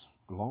ways.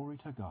 Glory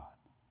to God.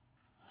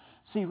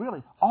 See,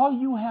 really, all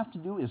you have to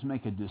do is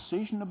make a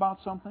decision about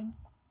something.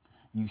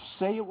 You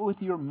say it with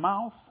your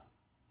mouth,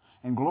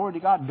 and glory to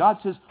God. God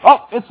says,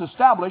 oh, it's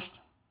established.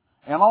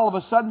 And all of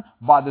a sudden,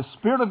 by the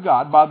Spirit of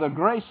God, by the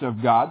grace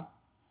of God,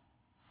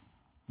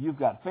 you've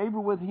got favor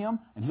with Him,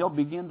 and He'll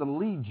begin to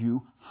lead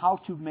you how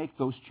to make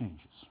those changes.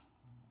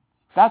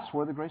 That's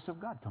where the grace of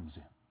God comes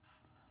in.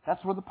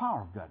 That's where the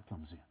power of God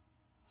comes in.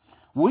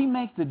 We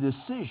make the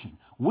decision.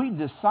 We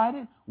decide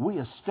it. We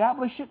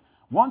establish it.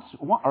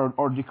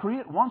 Or decree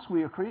it. Once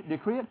we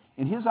decree it,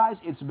 in His eyes,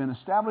 it's been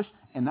established,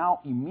 and now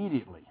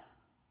immediately,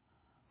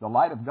 the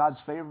light of God's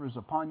favor is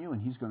upon you,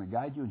 and He's going to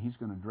guide you, and He's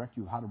going to direct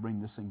you how to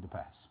bring this thing to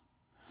pass.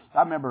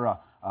 I remember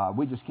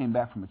we just came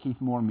back from a Keith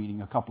Moore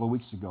meeting a couple of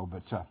weeks ago,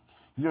 but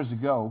years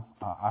ago,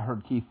 I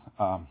heard Keith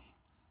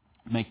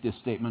make this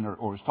statement,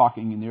 or was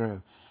talking in the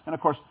area. And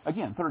of course,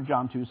 again, 3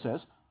 John 2 says,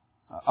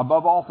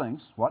 above all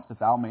things, what? That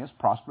thou mayest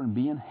prosper and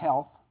be in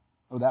health.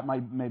 Or that may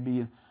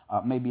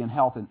be in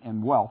health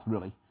and wealth,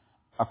 really,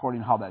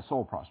 according to how that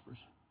soul prospers.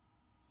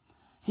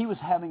 He was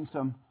having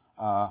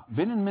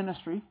been in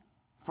ministry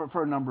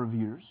for a number of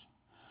years,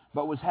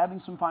 but was having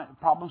some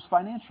problems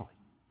financially,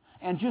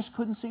 and just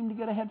couldn't seem to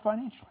get ahead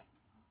financially.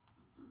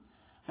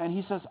 And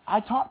he says,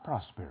 I taught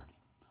prosperity.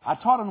 I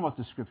taught on what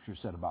the Scripture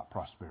said about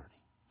prosperity.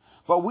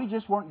 But we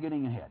just weren't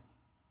getting ahead.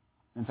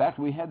 In fact,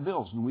 we had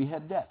bills and we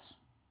had debts.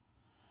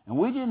 And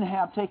we didn't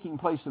have taking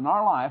place in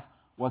our life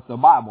what the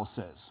Bible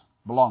says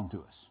belonged to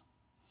us.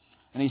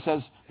 And he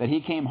says that he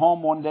came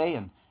home one day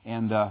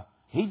and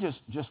he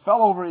just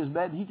fell over his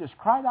bed and he just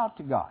cried out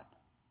to God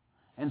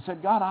and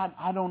said, God,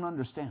 I don't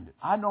understand it.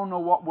 I don't know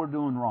what we're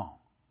doing wrong.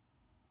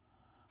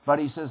 But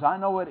he says, I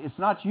know it's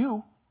not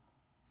you.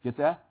 Get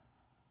that?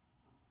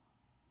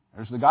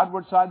 There's the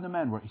Godward side and the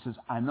manward. He says,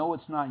 I know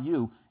it's not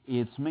you,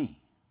 it's me.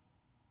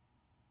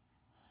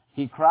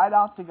 He cried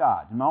out to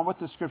God. Remember what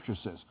the Scripture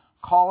says.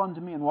 Call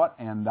unto me and what?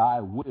 And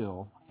I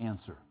will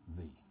answer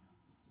thee.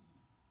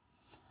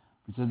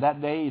 He said,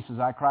 that day, he says,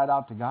 I cried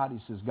out to God. He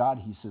says,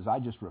 God, he says, I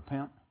just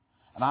repent.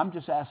 And I'm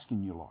just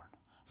asking you, Lord,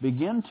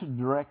 begin to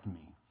direct me.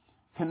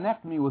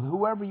 Connect me with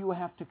whoever you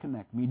have to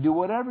connect me. Do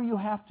whatever you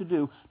have to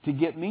do to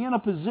get me in a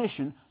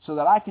position so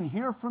that I can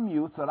hear from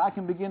you, so that I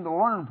can begin to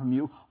learn from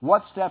you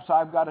what steps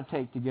I've got to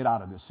take to get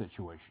out of this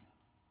situation.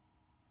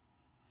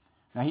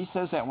 Now, he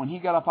says that when he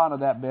got up off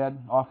that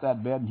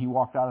bed, and he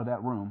walked out of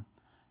that room,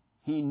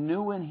 he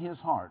knew in his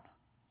heart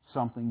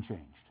something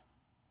changed.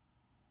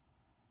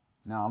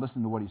 Now,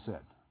 listen to what he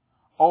said.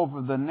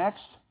 Over the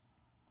next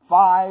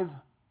 5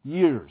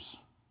 years,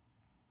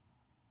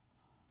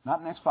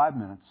 not next 5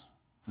 minutes,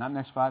 not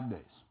next 5 days,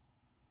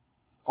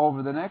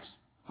 over the next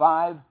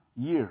 5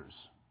 years,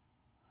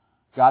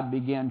 God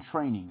began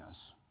training us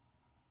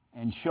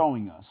and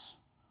showing us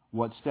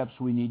what steps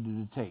we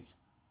needed to take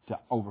to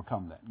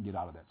overcome that and get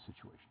out of that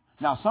situation.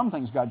 Now, some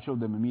things God showed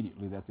them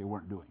immediately that they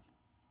weren't doing.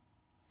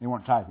 They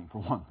weren't tithing,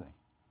 for one thing.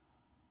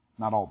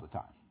 Not all the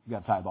time. You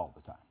got to tithe all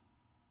the time.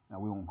 Now,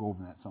 we won't go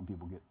over that. Some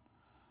people get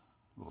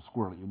a little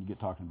squirrely when you get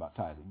talking about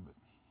tithing, but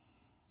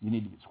you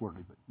need to get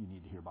squirrely, but you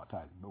need to hear about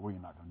tithing. But we're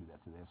not going to do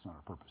that today. That's not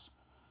our purpose.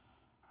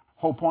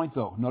 Whole point,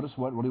 though, notice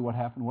what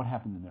happened. What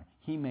happened in there?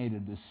 He made a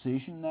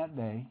decision that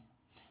day.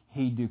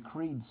 He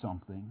decreed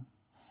something.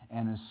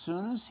 And as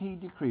soon as he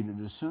decreed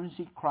it, as soon as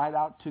he cried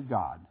out to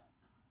God,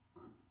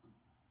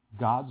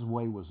 God's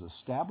way was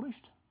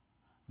established.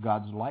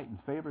 God's light and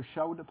favor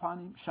shined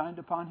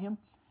upon him,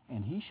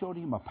 and he showed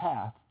him a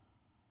path.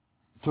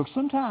 It took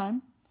some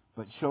time,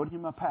 but showed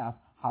him a path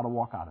how to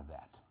walk out of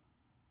that.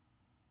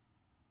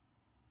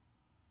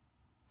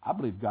 I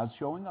believe God's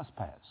showing us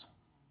paths.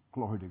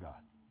 Glory to God.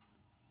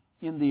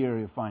 In the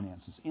area of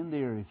finances, in the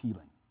area of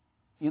healing,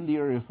 in the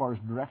area as far as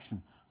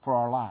direction for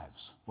our lives,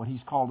 what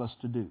he's called us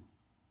to do.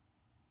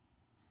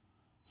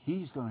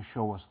 He's going to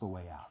show us the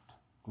way out.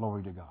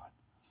 Glory to God.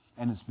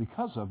 And it's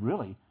because of,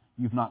 really,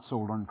 you've not so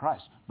learned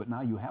Christ, but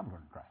now you have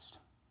learned Christ.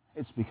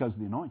 It's because of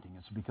the anointing.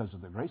 It's because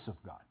of the grace of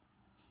God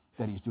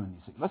that he's doing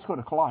these things. Let's go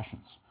to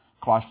Colossians.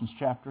 Colossians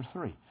chapter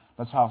 3.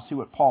 Let's see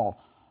what Paul...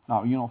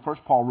 Now,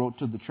 first Paul wrote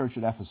to the church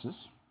at Ephesus.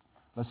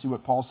 Let's see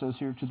what Paul says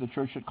here to the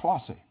church at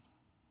Colossae.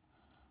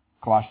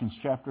 Colossians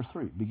chapter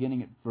 3,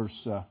 beginning at verse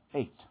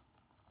 8.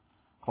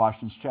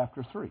 Colossians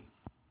chapter 3,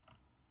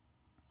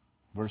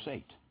 verse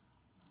 8.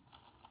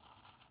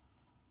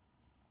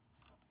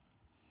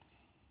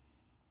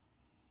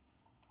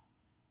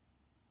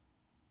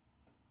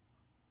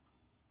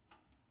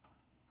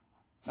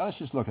 Now let's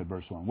just look at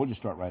verse 1. We'll just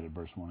start right at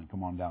verse 1 and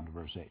come on down to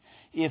verse 8.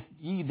 If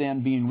ye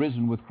then, being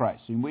risen with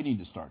Christ, and we need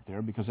to start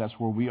there because that's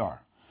where we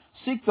are.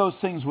 Seek those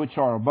things which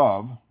are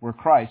above, where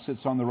Christ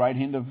sits on the right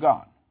hand of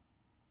God.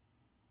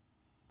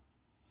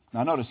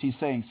 Now notice he's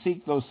saying,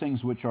 seek those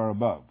things which are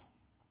above.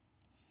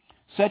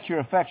 Set your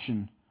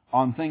affection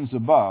on things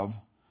above,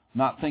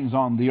 not things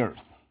on the earth.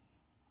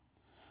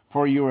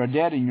 For you are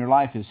dead, and your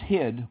life is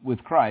hid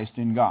with Christ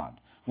in God.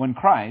 When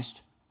Christ,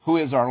 who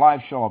is our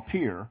life, shall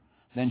appear,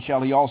 then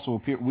shall he also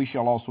appear. We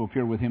shall also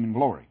appear with him in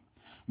glory.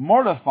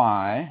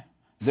 Mortify,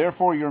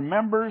 therefore, your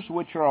members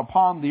which are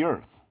upon the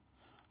earth: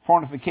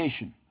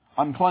 fornication,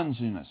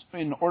 uncleanness,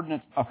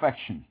 inordinate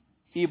affection,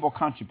 evil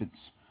concupiscence,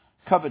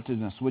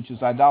 covetousness, which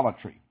is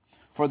idolatry.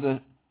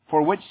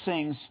 For which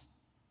things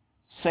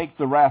sake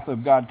the wrath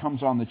of God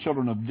comes on the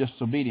children of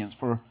disobedience,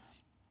 for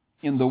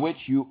in the which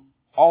you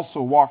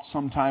also walked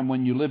sometime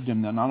when you lived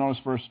in them. Now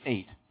notice verse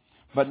 8.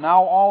 But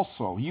now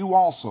also, you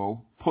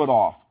also put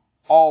off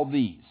all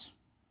these.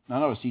 Now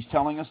notice, he's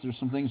telling us there's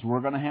some things we're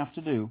going to have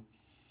to do.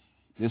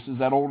 This is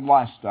that old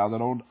lifestyle,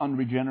 that old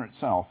unregenerate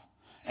self.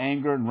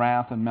 Anger and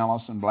wrath and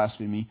malice and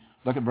blasphemy.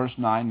 Look at verse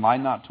 9. Lie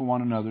not to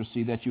one another.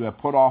 See that you have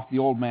put off the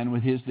old man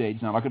with his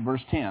deeds. Now look at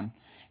verse 10.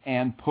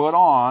 And put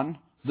on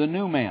the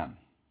new man,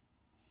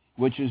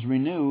 which is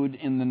renewed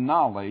in the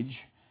knowledge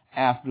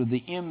after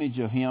the image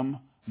of him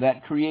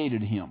that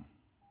created him.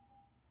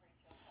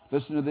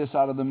 Listen to this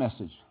out of the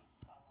Message.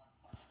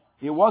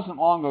 It wasn't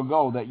long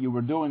ago that you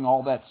were doing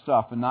all that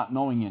stuff and not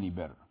knowing any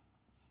better.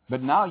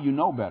 But now you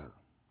know better.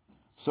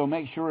 So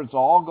make sure it's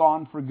all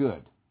gone for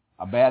good.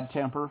 A bad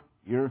temper,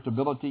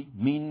 irritability,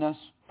 meanness,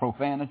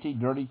 profanity,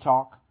 dirty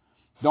talk.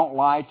 Don't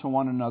lie to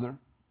one another.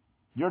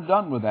 You're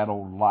done with that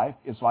old life.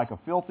 It's like a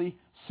filthy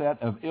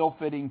set of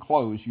ill-fitting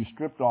clothes you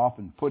stripped off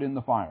and put in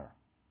the fire.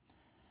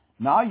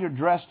 Now you're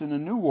dressed in a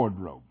new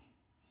wardrobe.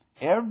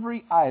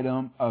 Every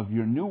item of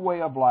your new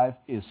way of life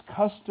is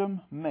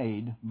custom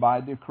made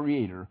by the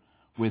Creator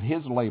with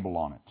His label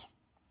on it.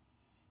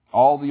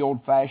 All the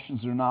old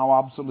fashions are now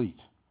obsolete.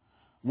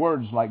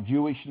 Words like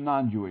Jewish and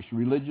non-Jewish,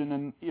 religion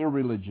and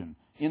irreligion,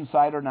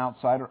 insider and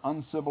outsider,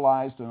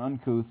 uncivilized and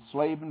uncouth,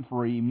 slave and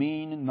free,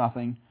 mean and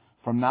nothing.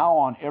 From now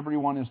on,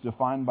 everyone is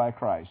defined by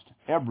Christ.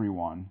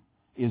 Everyone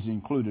is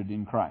included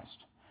in Christ.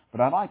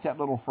 But I like that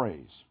little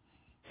phrase.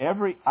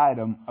 Every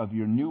item of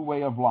your new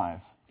way of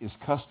life is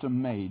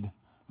custom made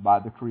by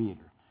the Creator.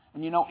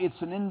 And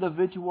it's an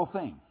individual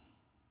thing.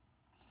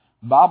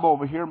 Bob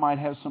over here might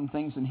have some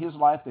things in his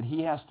life that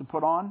he has to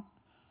put on.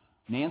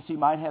 Nancy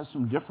might have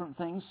some different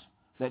things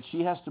that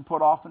she has to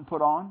put off and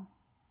put on.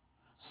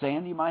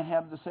 Sandy might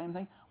have the same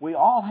thing. We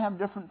all have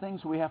different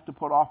things we have to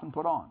put off and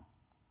put on.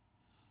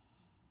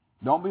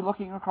 Don't be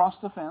looking across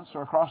the fence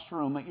or across the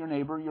room at your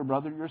neighbor, your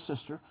brother, your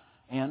sister,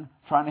 and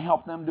trying to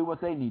help them do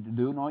what they need to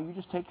do. No, you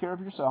just take care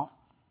of yourself.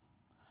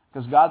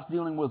 Because God's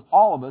dealing with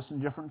all of us in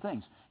different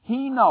things.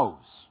 He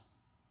knows.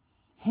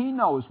 He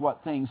knows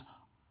what things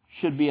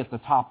should be at the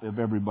top of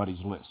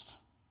everybody's list.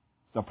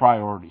 The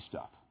priority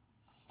stuff.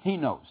 He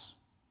knows.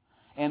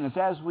 And it's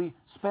as we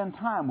spend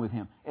time with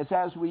Him. It's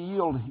as we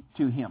yield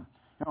to Him.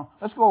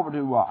 Let's go over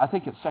to, I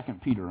think it's 2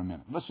 Peter a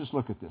minute. Let's just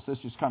look at this. This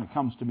just kind of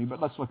comes to me,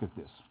 but let's look at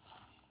this.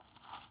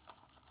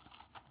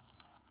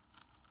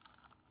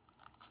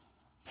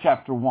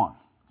 Chapter 1.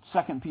 2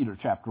 Peter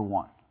chapter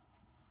 1.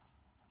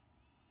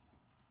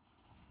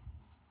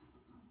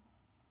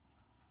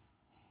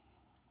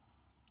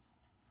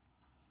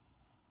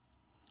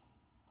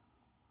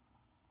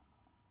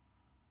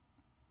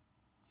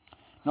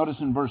 Notice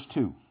in verse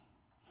 2.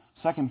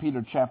 2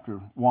 Peter chapter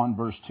 1,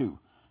 verse 2.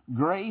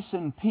 Grace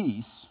and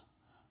peace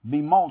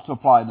be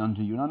multiplied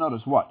unto you. Now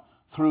notice what?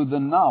 Through the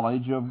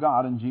knowledge of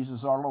God and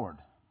Jesus our Lord.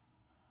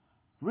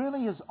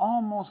 Really is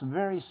almost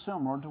very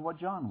similar to what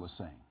John was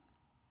saying.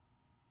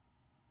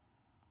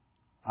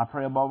 I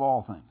pray above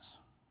all things.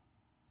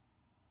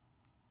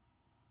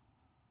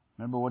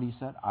 Remember what he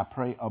said? I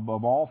pray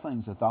above all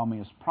things that thou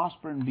mayest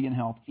prosper and be in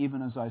health,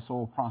 even as thy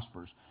soul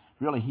prospers.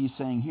 Really, he's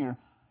saying here,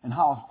 and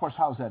how, of course,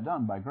 how is that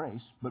done? By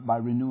grace, but by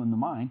renewing the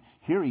mind.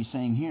 Here he's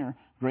saying here,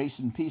 grace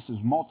and peace is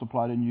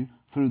multiplied in you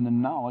through the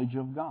knowledge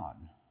of God.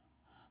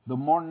 The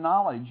more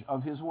knowledge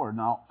of His Word.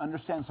 Now,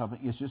 understand something.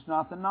 It's just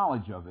not the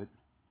knowledge of it.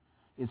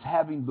 It's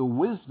having the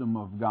wisdom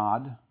of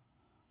God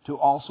to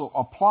also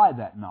apply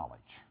that knowledge.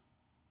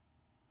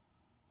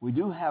 We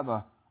do have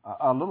a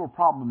little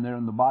problem there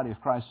in the body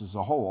of Christ as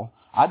a whole.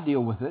 I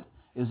deal with it,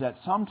 is that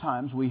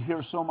sometimes we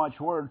hear so much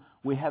Word,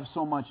 we have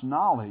so much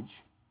knowledge.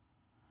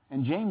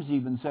 And James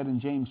even said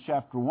in James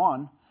chapter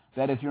 1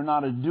 that if you're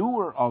not a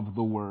doer of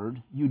the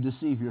Word, you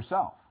deceive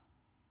yourself.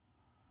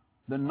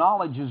 The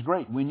knowledge is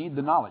great. We need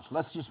the knowledge.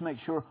 Let's just make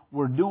sure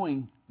we're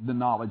doing the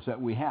knowledge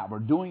that we have, or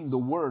doing the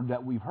Word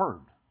that we've heard,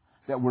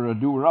 that we're a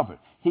doer of it.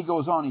 He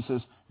goes on, he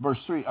says, verse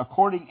 3,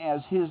 according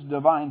as His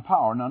divine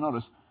power, now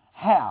notice,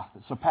 hath,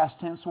 it's a past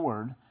tense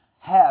word,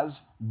 has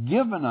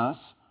given us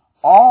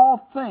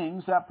all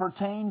things that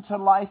pertain to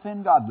life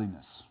and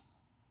godliness.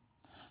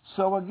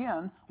 So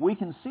again, we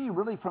can see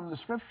really from the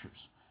Scriptures,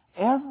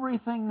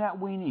 everything that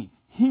we need.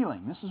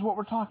 Healing, this is what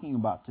we're talking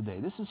about today.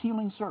 This is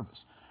healing service.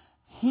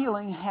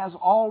 Healing has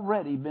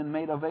already been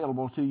made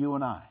available to you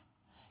and I.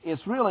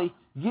 It's really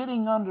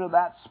getting under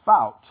that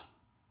spout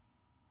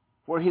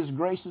where His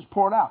grace is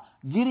poured out.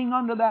 Getting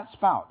under that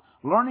spout.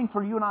 Learning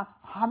for you and I,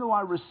 how do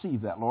I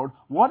receive that, Lord?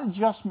 What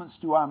adjustments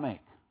do I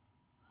make?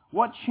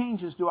 What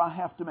changes do I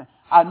have to make?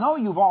 I know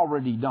you've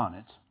already done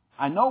it.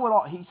 I know it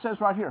all. He says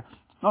right here,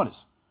 notice,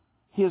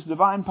 His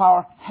divine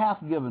power hath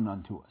given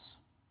unto us.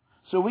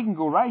 So we can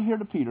go right here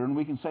to Peter and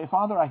we can say,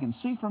 Father, I can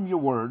see from your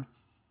word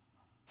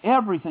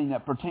everything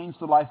that pertains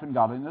to life and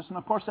godliness, and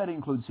of course that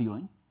includes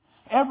healing.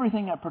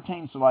 Everything that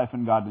pertains to life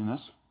and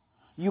godliness,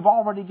 you've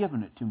already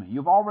given it to me.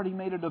 You've already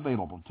made it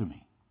available to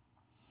me.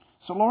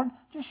 So Lord,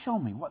 just show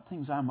me what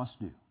things I must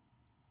do.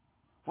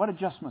 What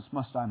adjustments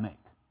must I make?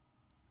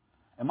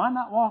 Am I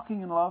not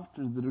walking in love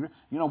to the degree?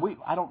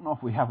 I don't know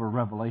if we have a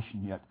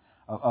revelation yet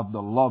of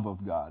the love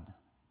of God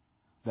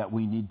that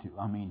we need to.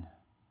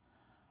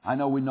 I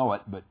know we know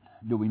it, but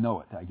do we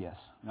know it, I guess?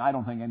 I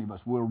don't think any of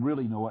us will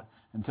really know it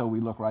until we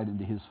look right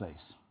into His face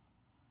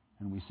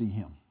and we see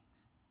Him.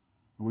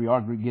 We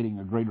are getting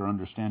a greater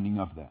understanding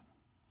of that.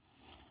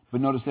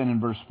 But notice then in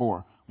verse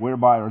 4,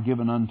 whereby are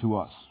given unto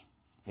us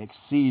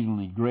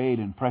exceedingly great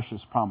and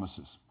precious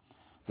promises,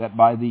 that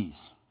by these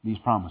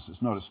promises,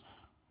 notice,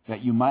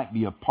 that you might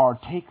be a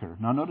partaker,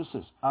 now notice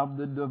this, of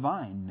the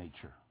divine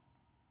nature.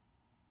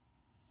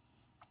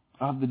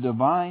 Of the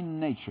divine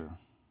nature,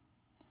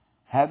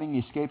 having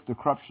escaped the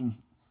corruption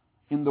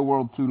in the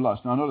world through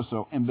lust. Now notice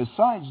so, and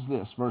besides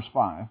this, verse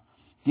 5,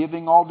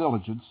 giving all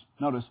diligence,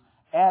 notice,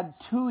 add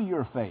to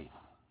your faith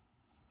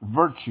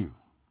virtue,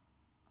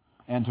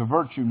 and to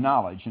virtue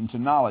knowledge, and to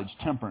knowledge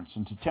temperance,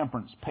 and to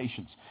temperance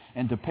patience,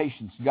 and to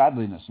patience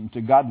godliness, and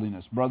to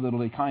godliness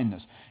brotherly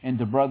kindness, and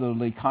to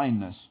brotherly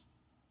kindness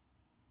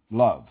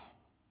love.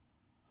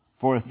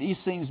 For if these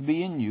things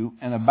be in you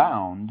and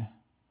abound,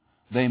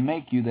 they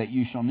make you that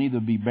you shall neither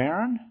be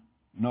barren,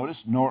 notice,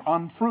 nor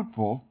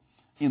unfruitful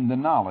in the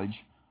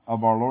knowledge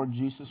of our Lord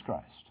Jesus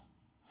Christ.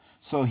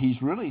 So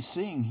he's really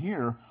seeing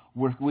here,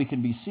 where we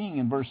can be seeing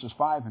in verses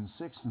 5 and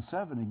 6 and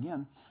 7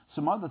 again,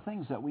 some other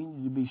things that we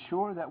need to be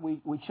sure that we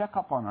check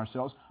up on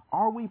ourselves.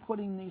 Are we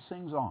putting these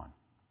things on?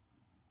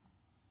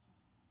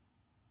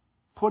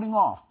 Putting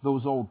off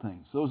those old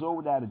things, those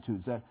old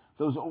attitudes,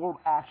 those old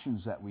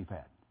actions that we've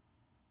had.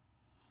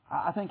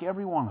 I think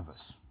every one of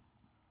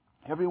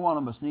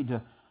us need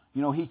to,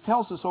 he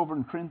tells us over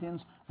in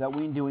Corinthians that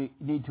we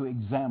need to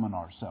examine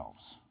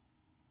ourselves.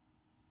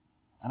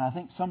 And I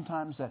think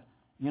sometimes that,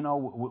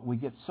 we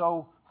get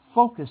so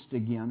focused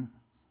again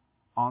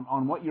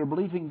on what you're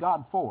believing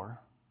God for,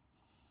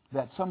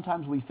 that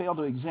sometimes we fail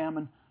to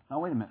examine, now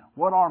wait a minute,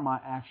 what are my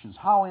actions?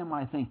 How am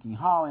I thinking?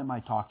 How am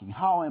I talking?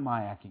 How am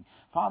I acting?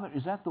 Father,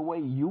 is that the way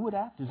you would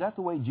act? Is that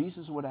the way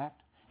Jesus would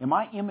act? Am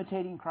I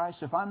imitating Christ?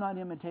 If I'm not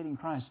imitating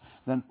Christ,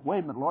 then wait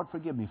a minute, Lord,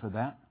 forgive me for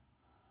that.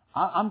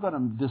 I'm going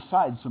to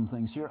decide some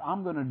things here.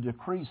 I'm going to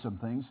decree some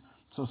things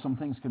so some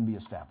things can be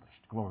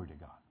established. Glory to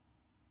God.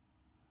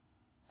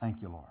 Thank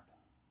you, Lord.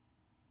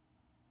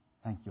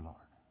 Thank you, Lord.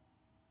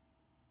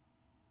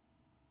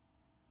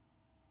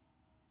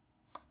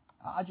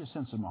 I just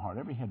sense in my heart,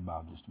 every head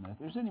bowed just a minute. If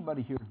there's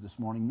anybody here this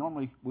morning,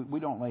 normally we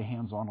don't lay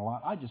hands on a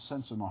lot. I just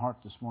sense in my heart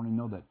this morning,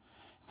 know that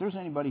if there's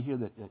anybody here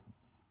that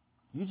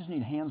you just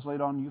need hands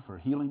laid on you for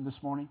healing this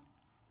morning,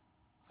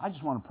 I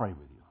just want to pray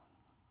with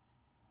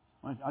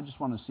you. I just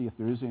want to see if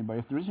there is anybody.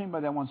 If there is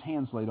anybody that wants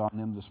hands laid on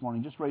them this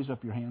morning, just raise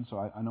up your hand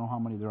so I know how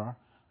many there are.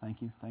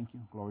 Thank you. Thank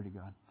you. Glory to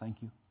God. Thank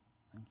you.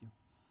 Thank you.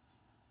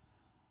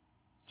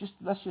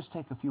 Let's just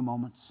take a few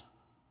moments.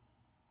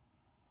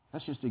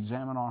 Let's just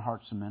examine our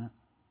hearts a minute.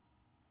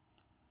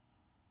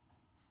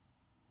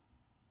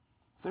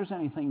 If there's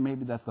anything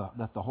maybe that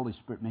the Holy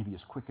Spirit maybe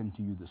has quickened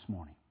to you this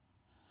morning,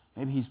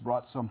 maybe He's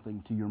brought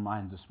something to your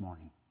mind this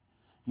morning.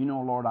 You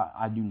know, Lord,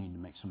 I do need to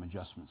make some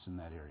adjustments in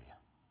that area.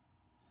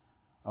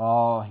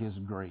 Oh, His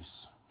grace,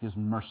 His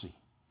mercy.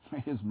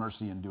 His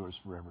mercy endures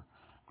forever.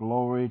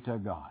 Glory to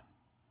God.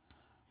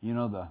 You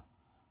know,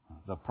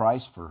 the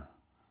price for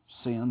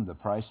sin,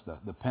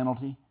 the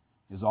penalty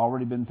has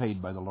already been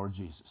paid by the Lord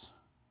Jesus.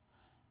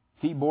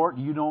 He bore it,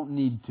 you don't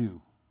need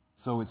to.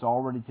 So it's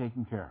already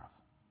taken care of.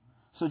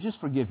 So just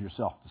forgive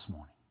yourself this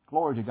morning.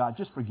 Glory to God.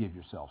 Just forgive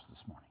yourselves this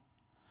morning.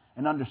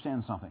 And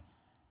understand something.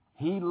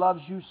 He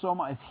loves you so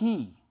much.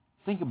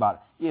 Think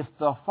about it. If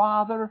the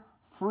Father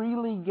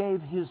freely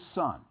gave His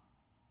Son,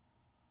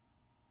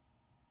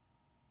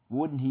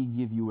 wouldn't He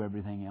give you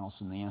everything else?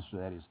 And the answer to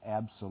that is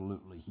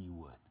absolutely He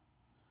would.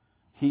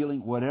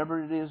 Healing,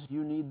 whatever it is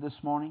you need this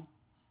morning,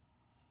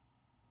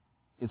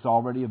 it's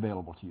already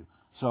available to you.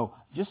 So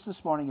just this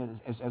morning,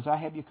 as I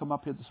have you come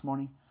up here this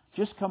morning,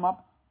 just come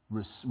up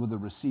with a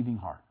receiving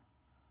heart.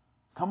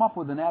 Come up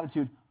with an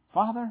attitude,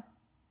 Father,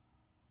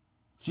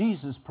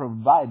 Jesus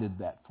provided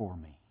that for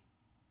me.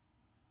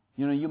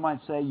 You know, you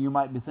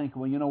might be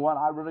thinking, well, you know what,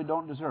 I really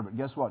don't deserve it.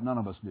 Guess what? None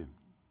of us do.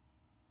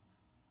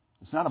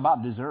 It's not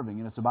about deserving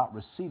it, it's about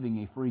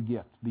receiving a free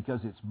gift, because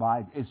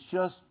it's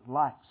just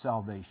like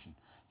salvation.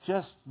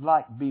 Just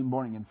like being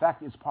born again. In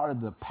fact, it's part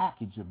of the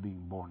package of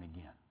being born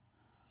again.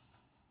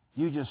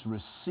 You just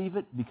receive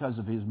it because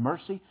of His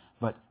mercy,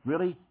 but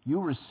really,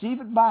 you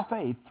receive it by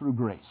faith through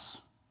grace.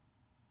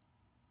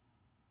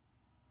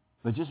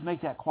 But just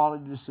make that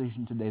quality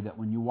decision today that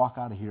when you walk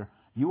out of here,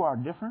 you are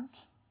different.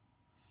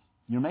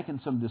 You're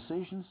making some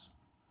decisions.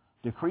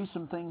 Decree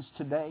some things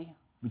today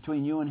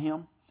between you and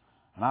Him.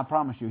 And I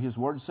promise you, His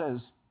Word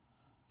says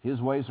His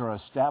ways are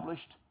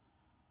established.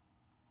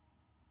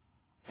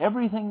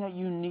 Everything that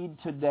you need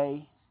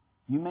today,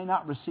 you may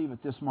not receive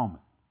at this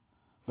moment.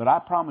 But I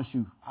promise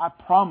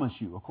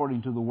you,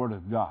 according to the Word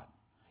of God,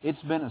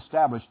 it's been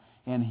established,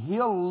 and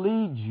He'll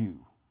lead you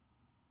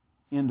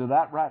into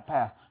that right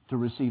path to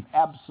receive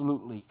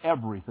absolutely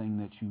everything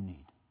that you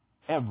need.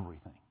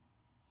 Everything.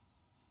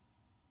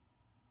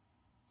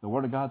 The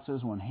Word of God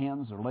says when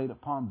hands are laid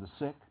upon the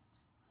sick,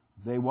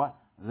 they what?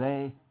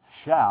 They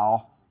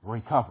shall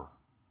recover.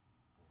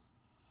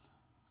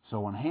 So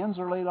when hands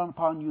are laid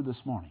upon you this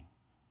morning,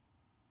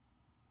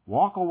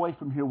 walk away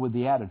from here with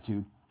the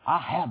attitude, I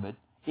have it,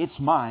 it's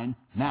mine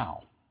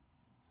now.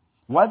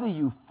 Whether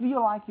you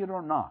feel like it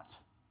or not,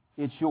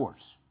 it's yours.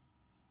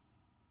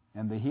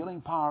 And the healing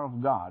power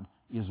of God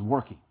is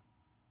working.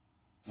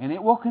 And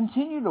it will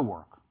continue to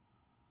work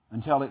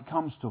until it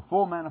comes to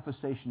full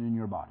manifestation in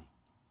your body.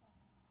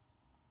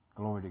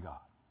 Glory to God.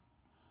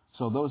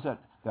 So those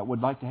that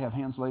would like to have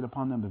hands laid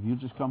upon them, if you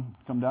just come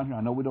down here.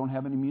 I know we don't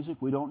have any music.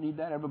 We don't need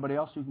that. Everybody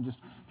else, you can just,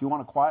 if you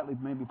want to quietly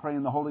maybe pray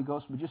in the Holy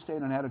Ghost, but just stay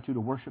in an attitude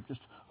of worship.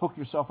 Just hook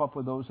yourself up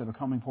with those that are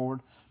coming forward.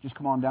 Just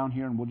come on down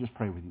here and we'll just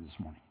pray with you this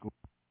morning.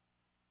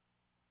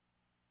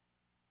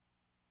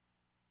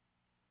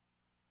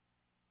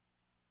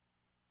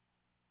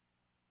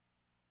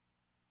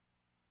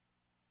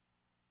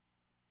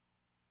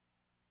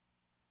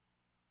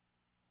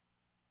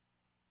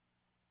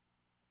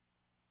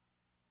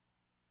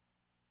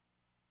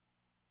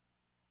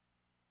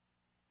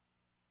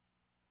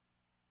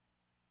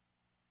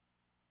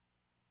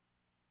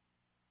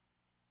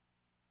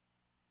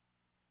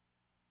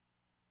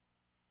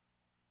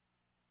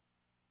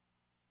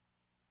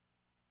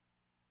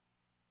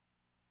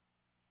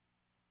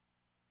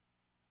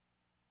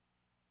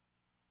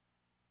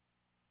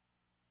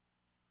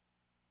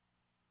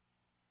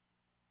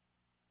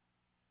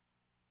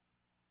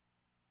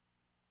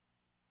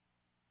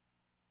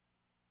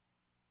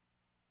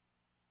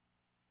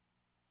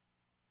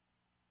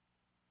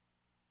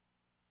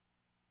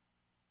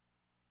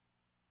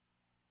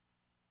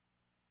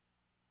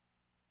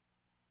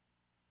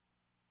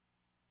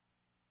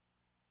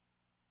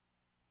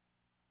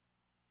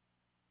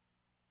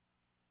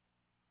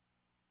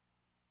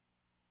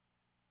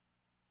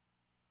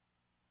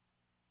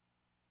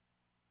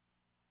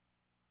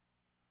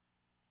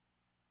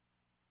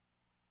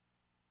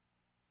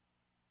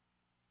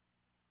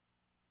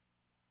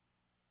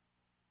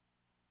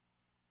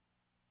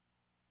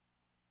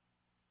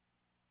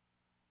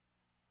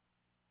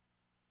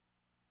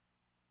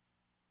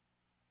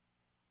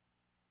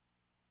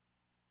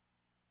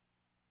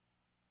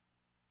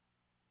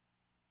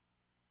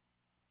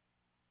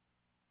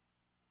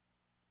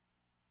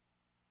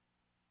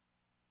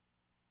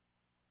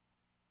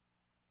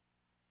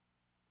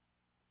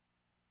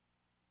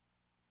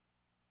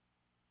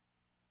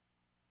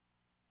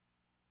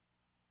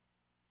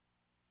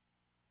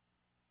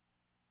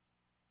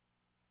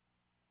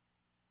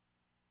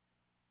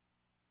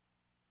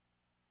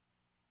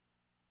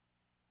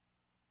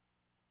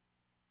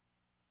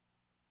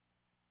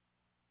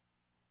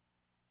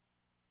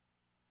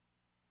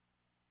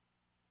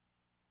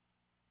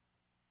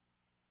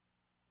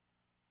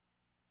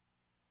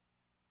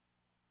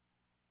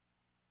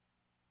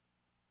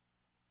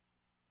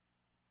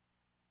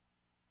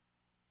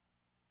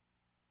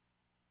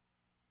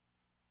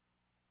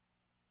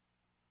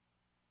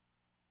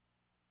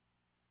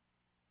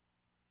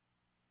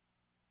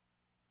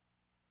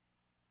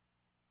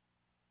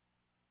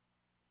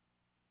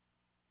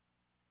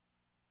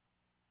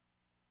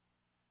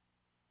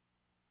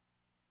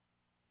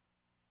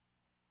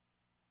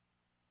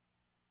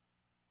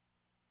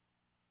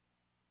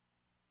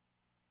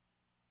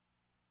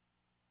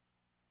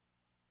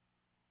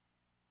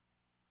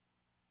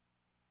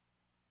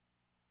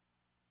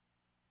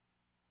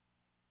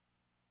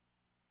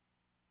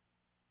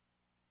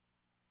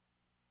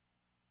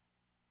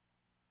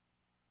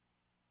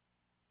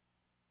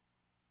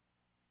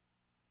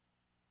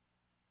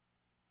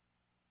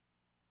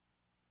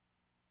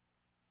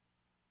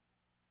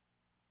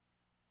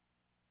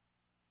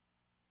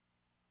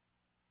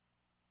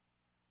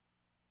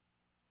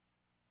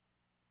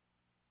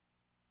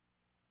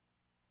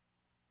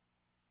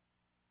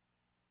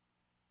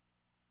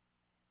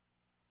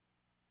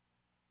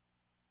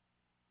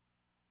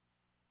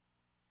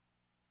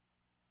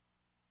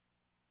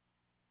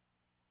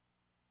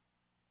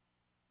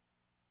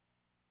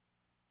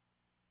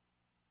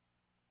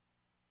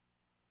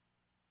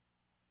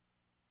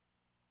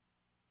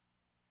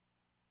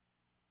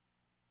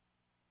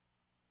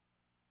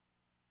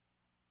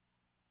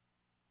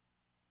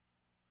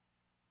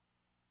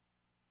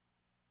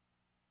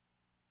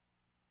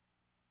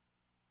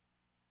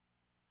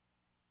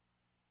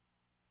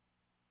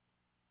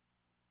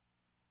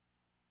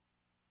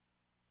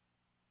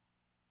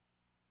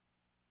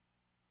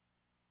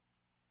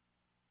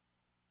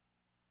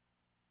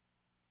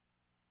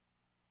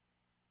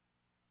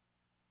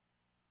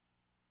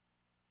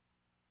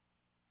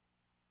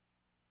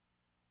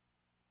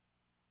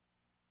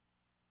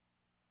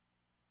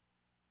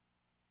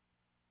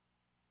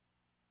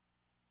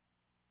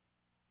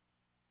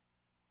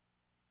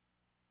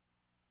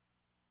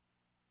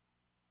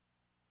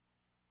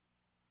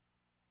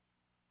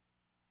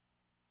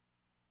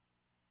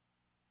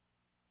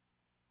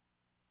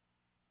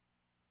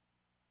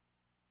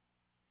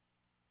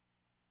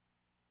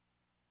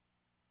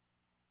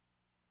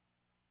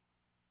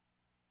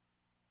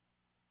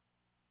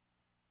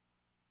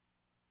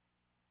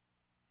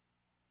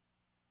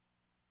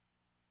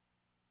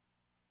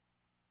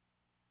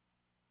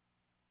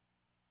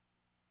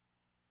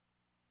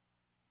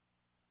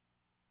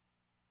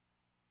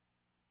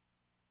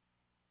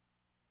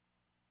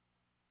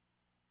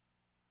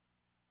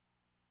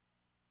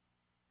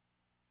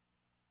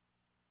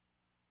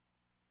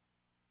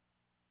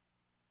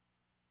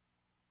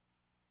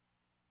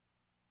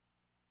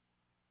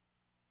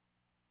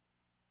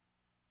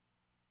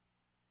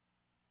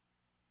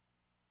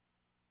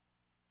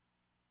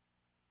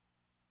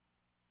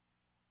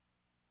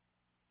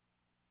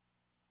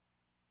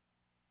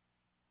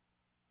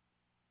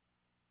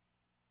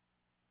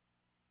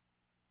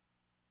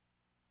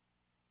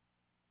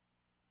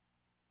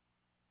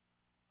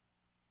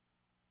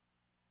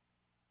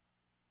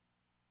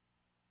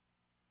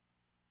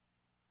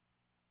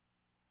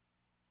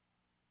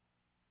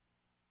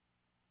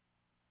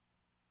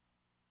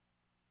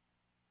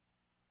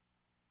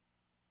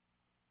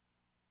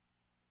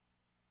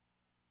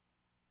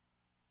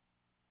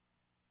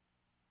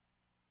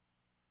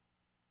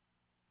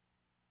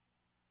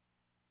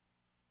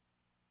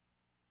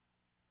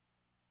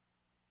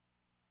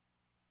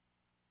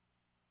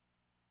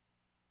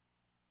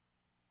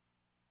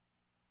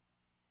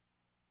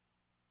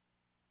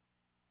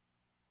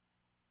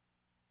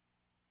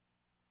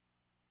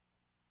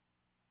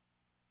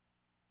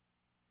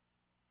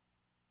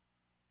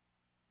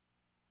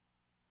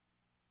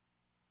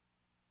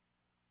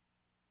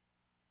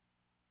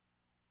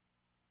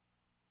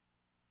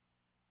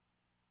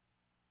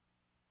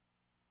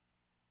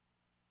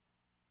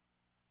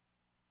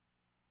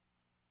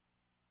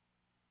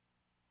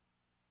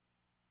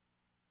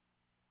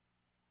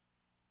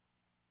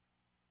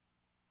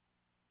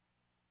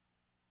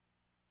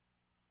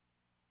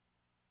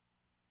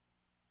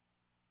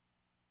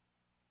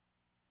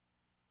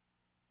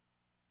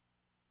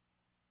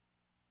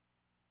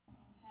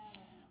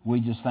 We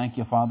just thank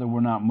you, Father.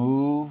 We're not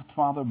moved,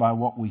 Father, by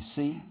what we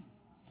see.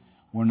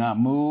 We're not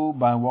moved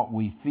by what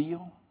we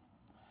feel.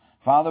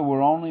 Father,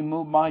 we're only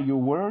moved by your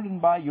word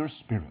and by your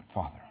Spirit,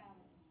 Father.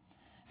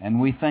 And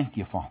we thank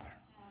you, Father.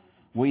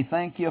 We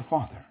thank you,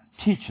 Father.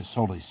 Teach us,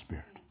 Holy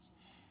Spirit.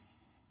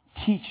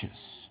 Teach us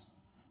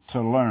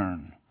to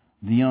learn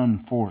the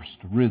unforced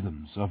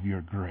rhythms of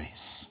your grace.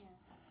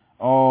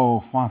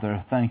 Oh,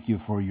 Father, thank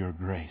you for your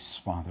grace,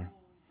 Father.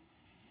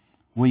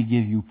 We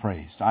give you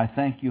praise. I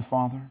thank you,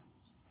 Father,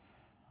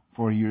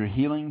 for your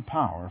healing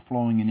power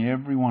flowing in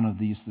every one of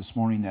these this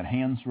morning that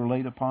hands were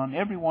laid upon,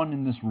 everyone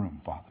in this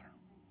room, Father.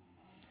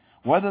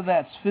 Whether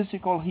that's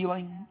physical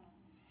healing,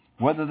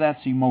 whether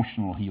that's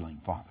emotional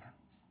healing, Father.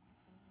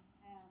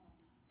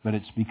 But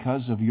it's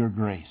because of your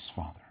grace,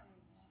 Father.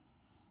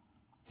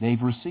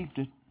 They've received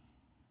it.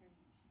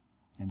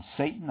 And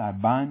Satan, I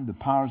bind the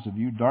powers of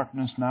your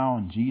darkness now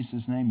in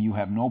Jesus' name. You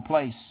have no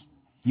place.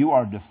 You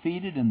are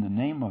defeated in the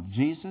name of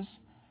Jesus.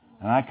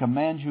 And I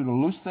command you to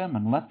loose them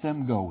and let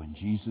them go in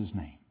Jesus'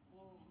 name.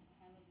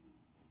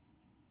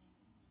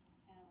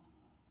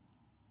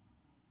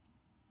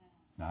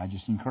 Now, I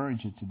just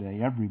encourage you today,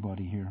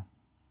 everybody here.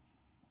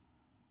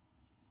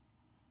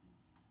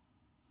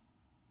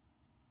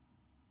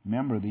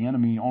 Remember, the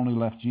enemy only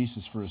left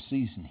Jesus for a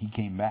season. He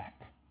came back.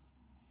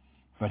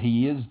 But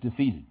he is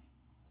defeated.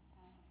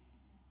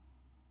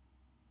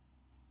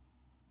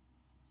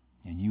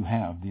 And you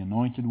have the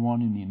anointed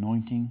one and the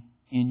anointing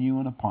in you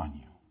and upon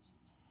you.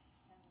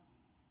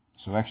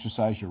 So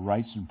exercise your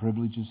rights and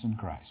privileges in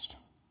Christ.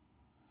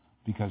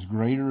 Because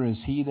greater is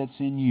he that's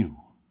in you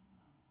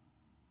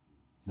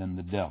than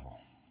the devil.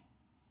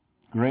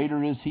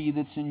 Greater is he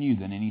that's in you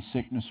than any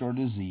sickness or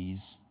disease,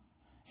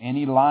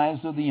 any lies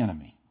of the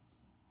enemy.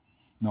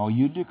 No,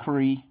 you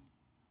decree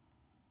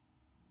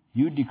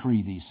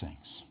these things.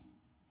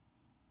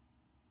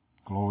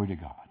 Glory to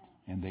God.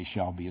 And they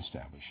shall be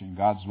established. And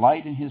God's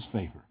light and his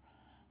favor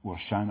will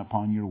shine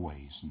upon your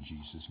ways in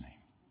Jesus' name.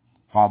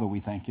 Father, we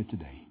thank you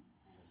today.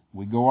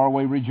 We go our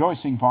way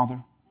rejoicing,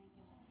 Father.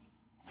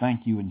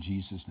 Thank you in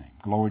Jesus' name.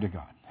 Glory to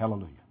God.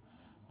 Hallelujah.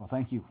 Well,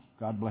 thank you.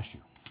 God bless you.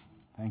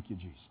 Thank you,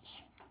 Jesus.